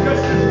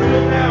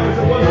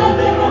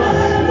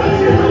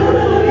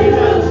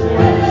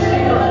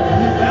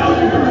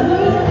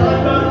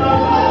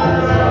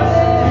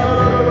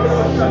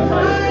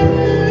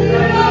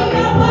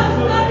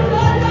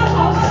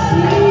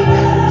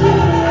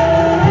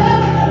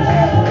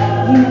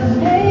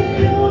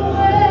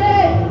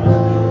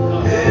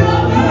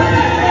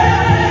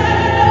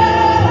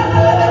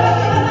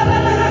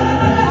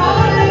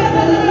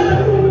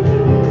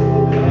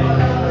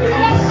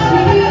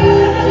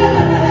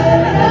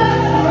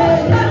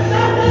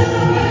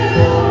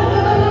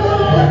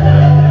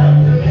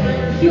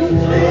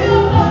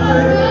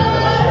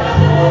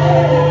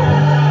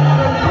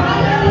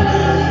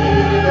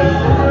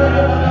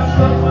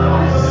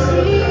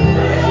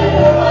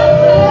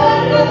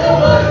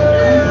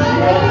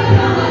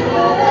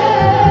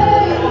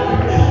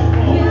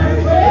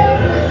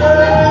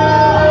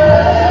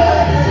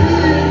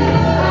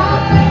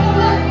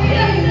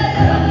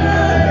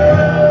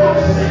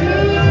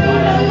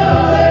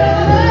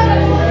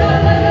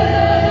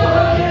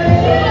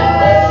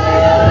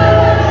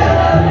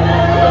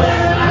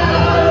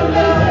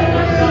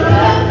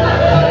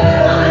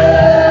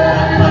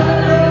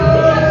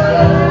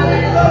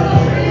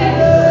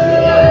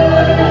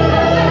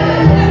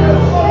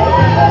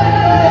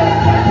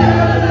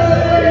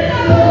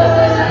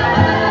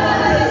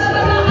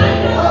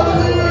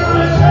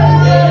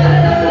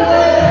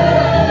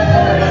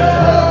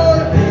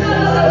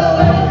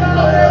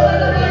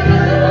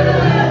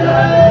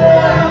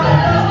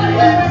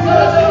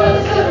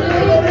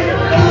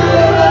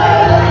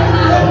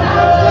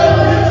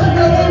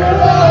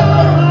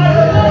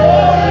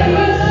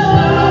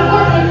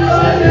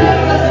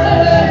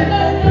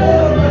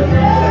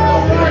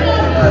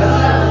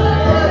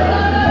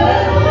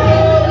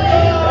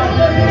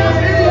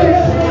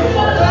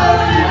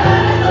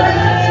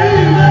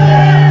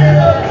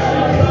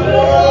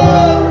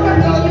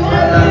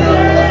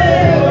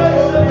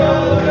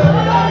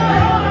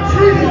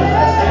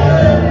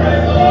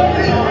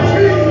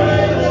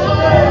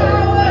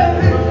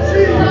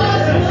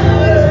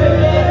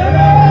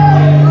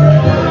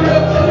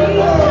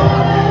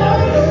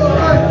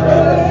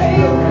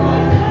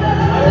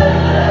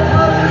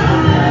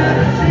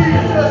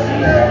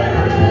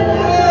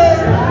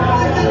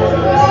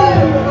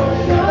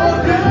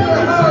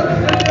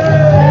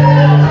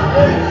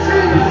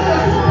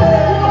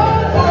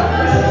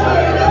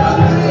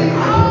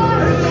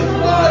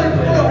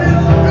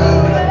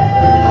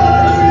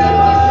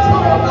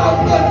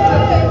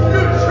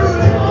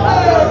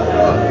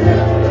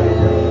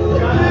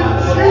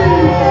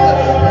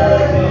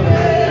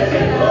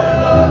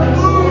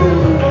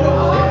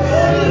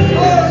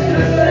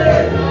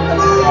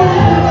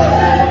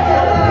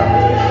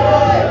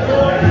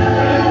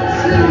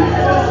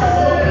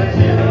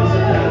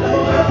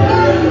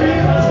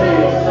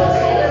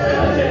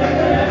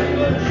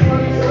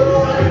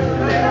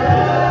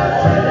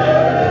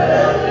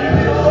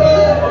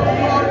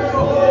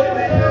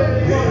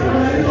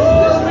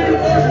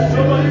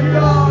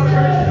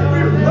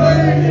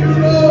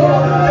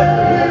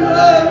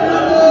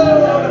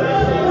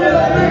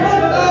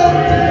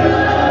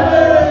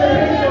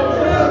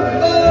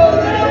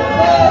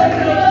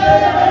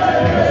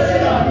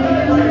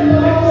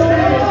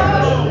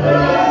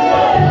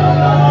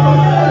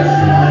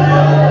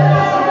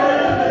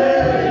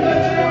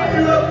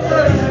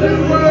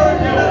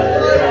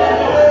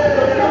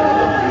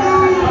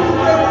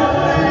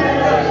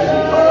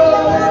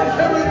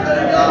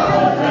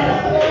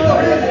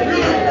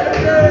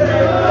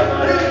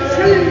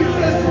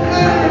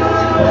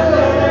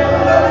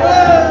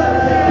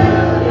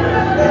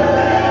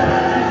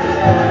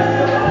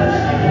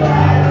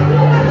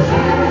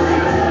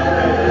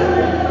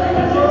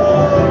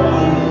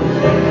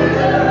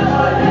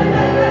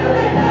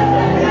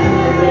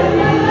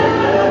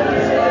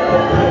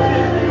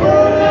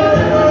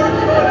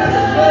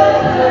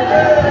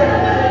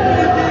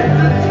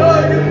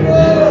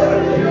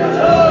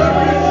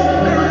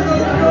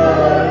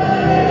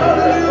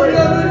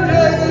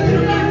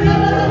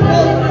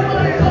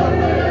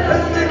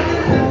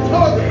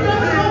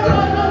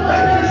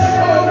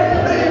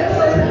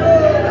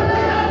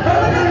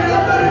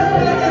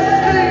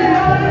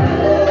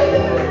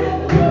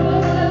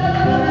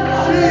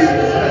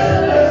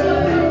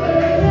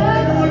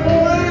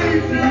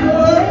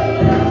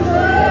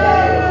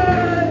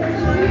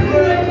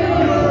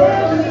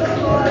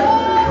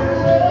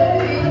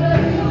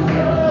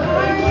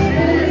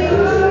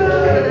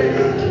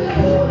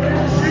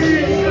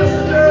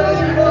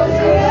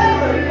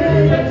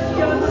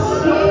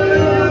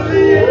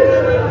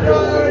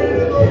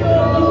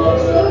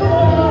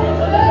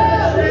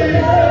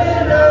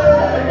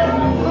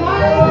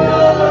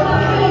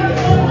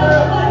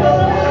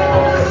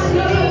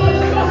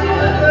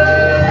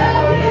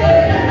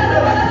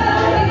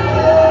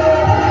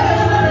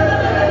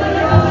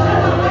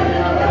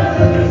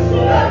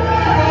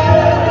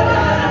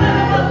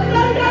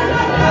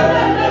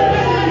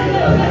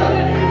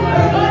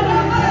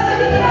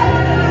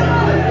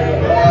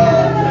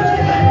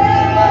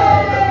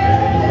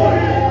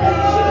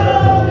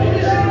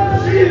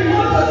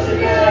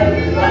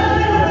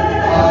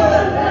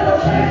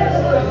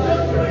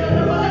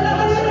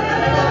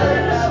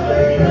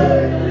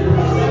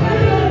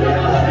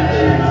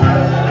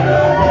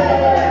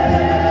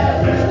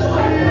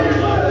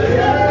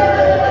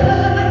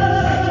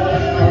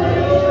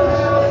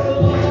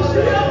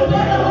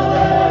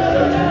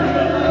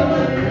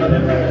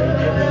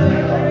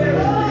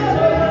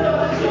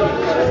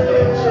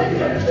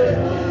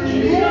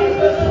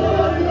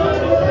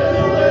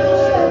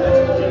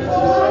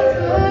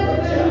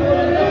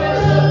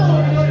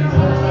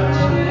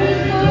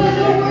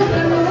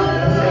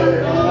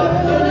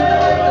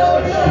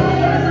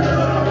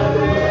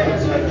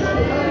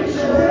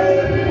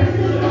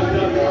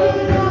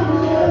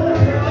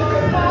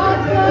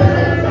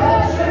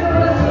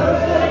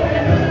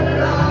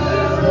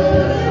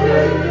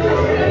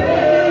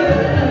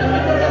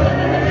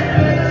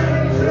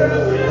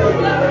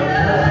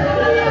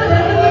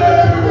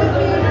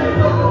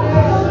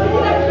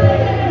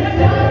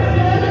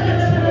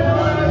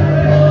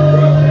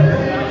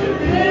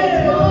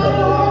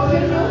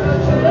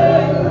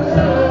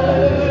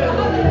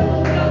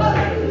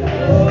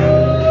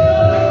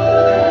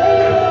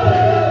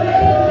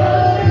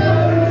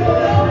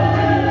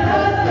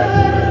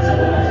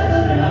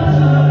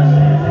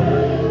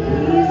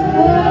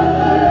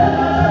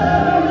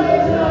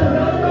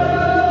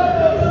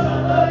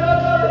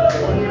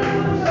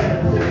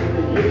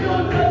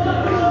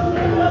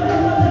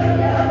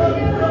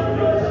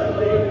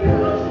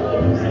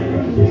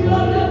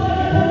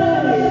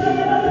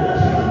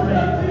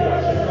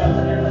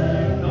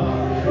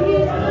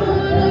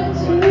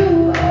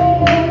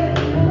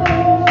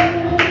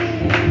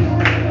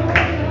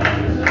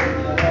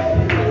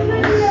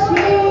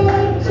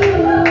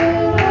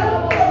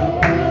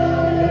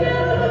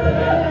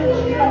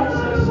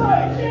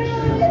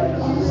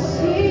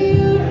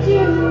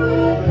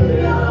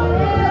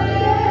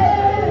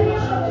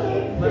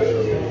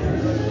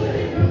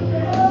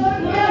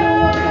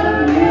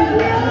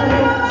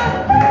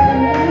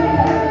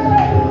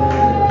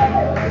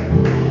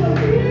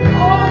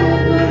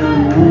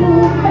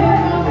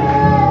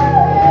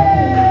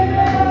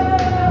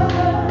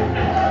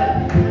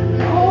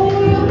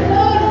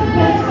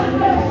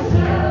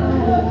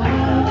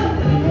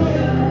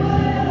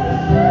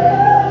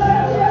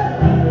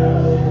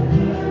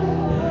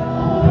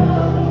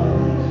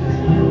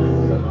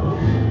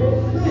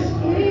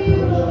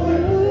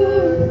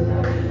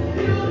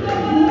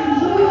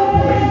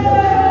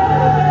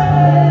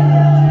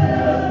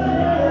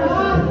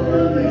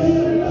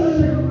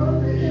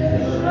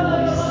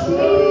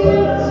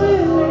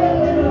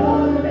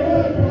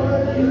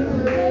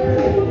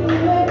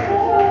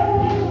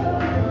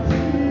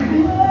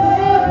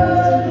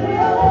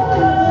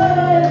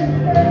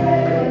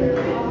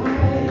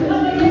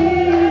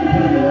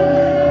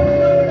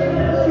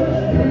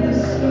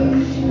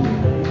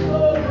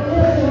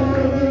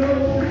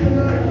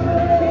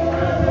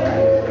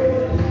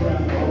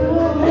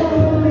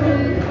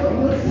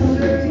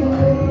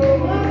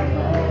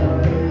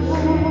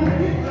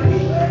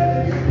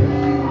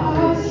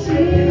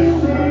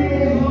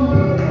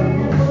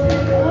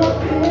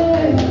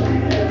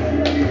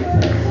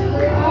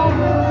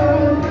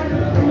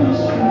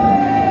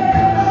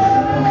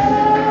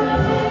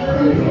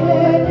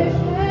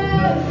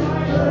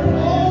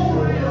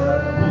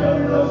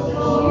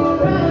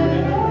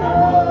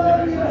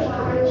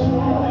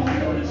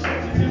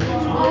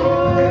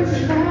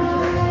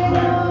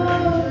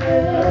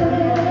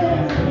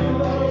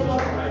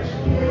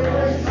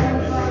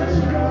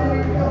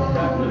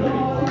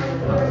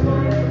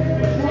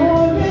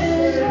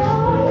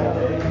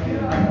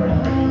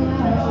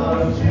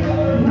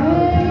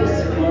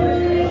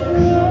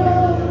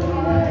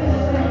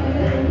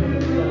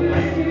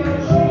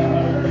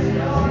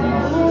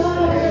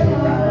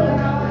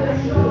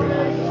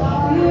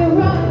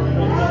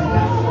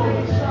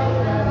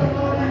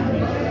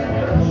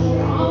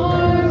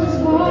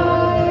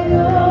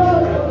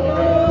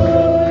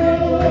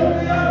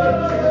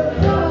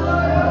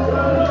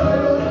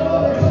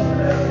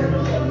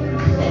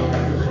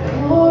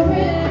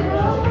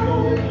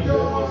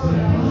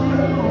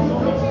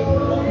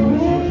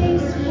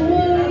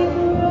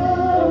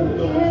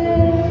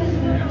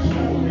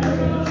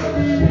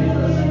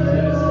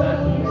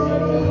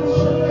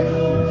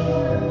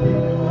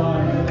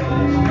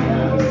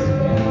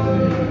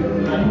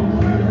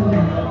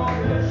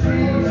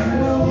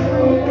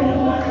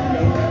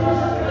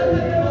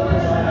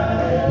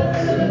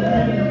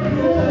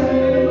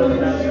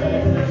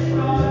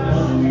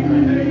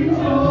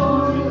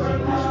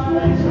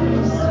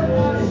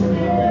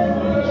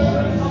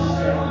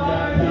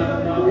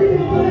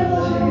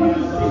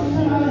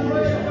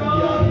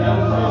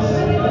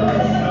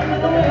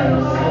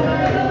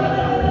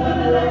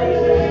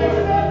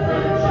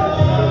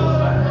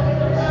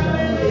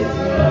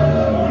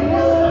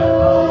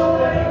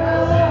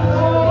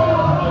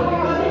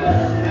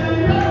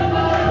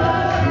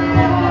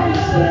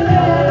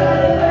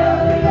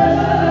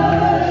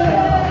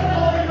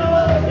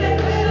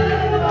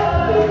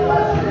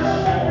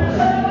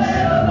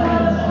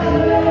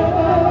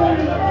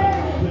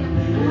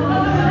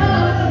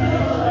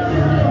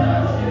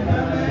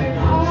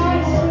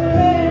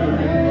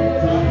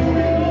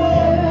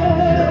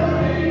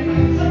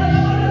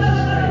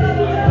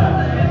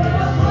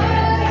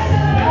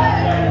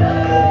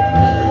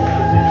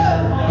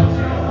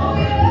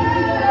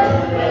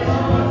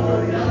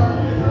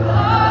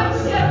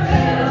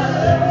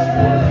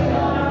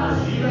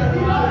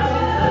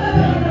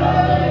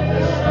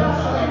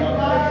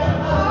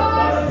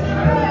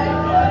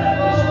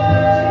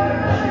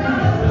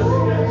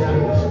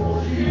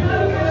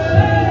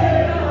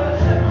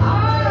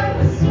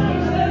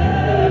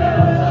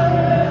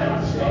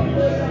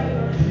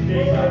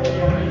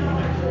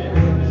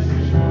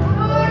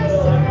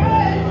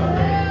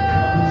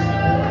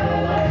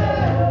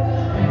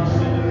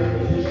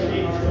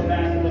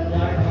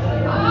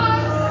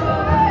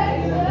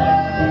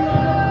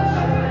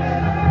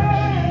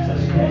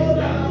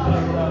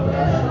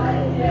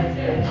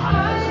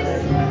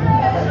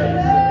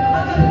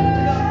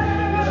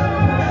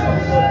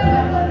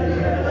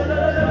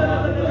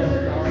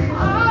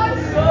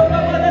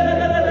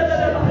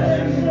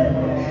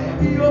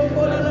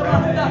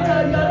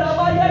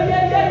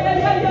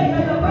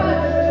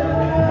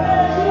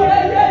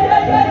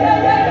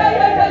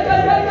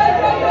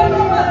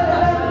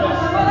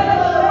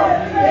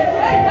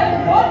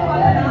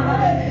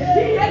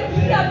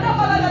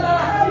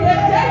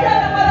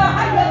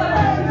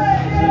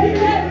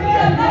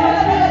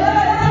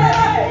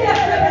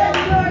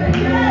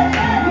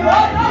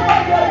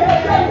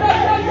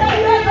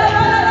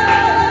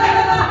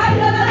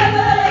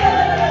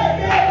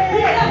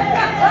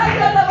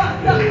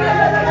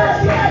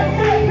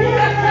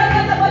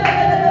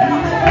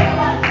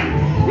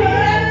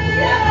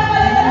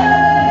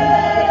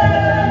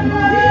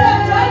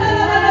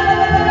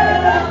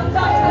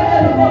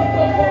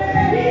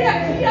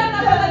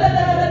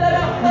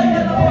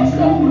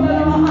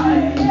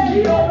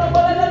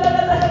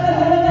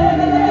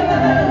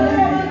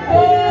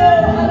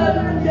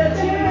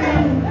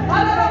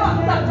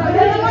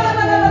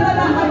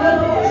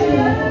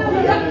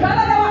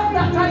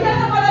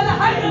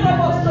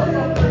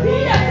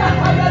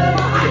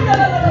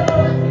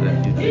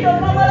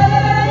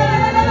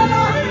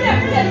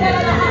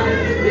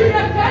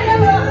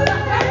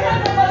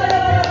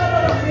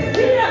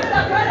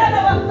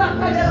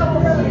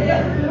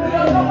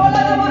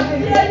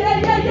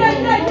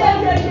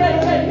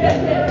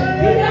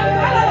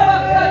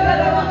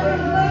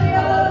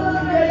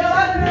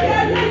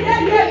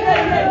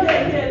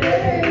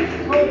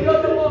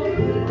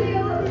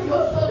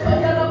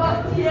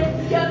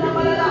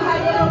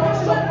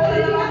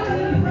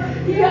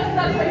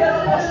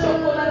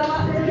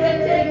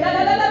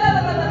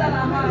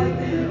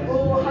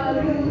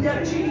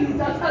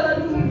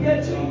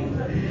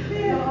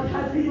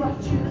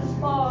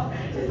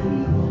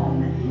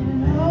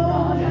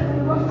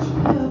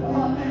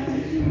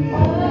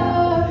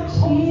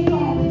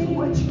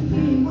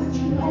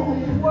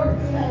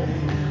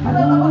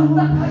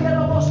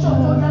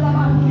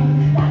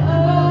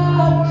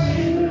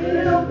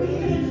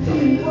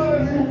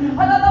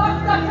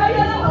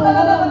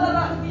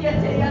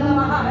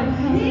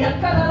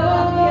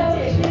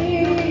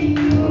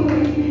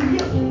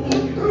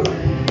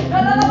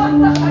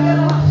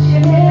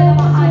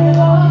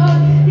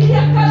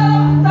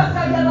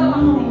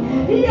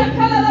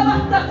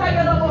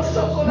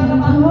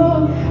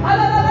Sakayarabosokolarabasi.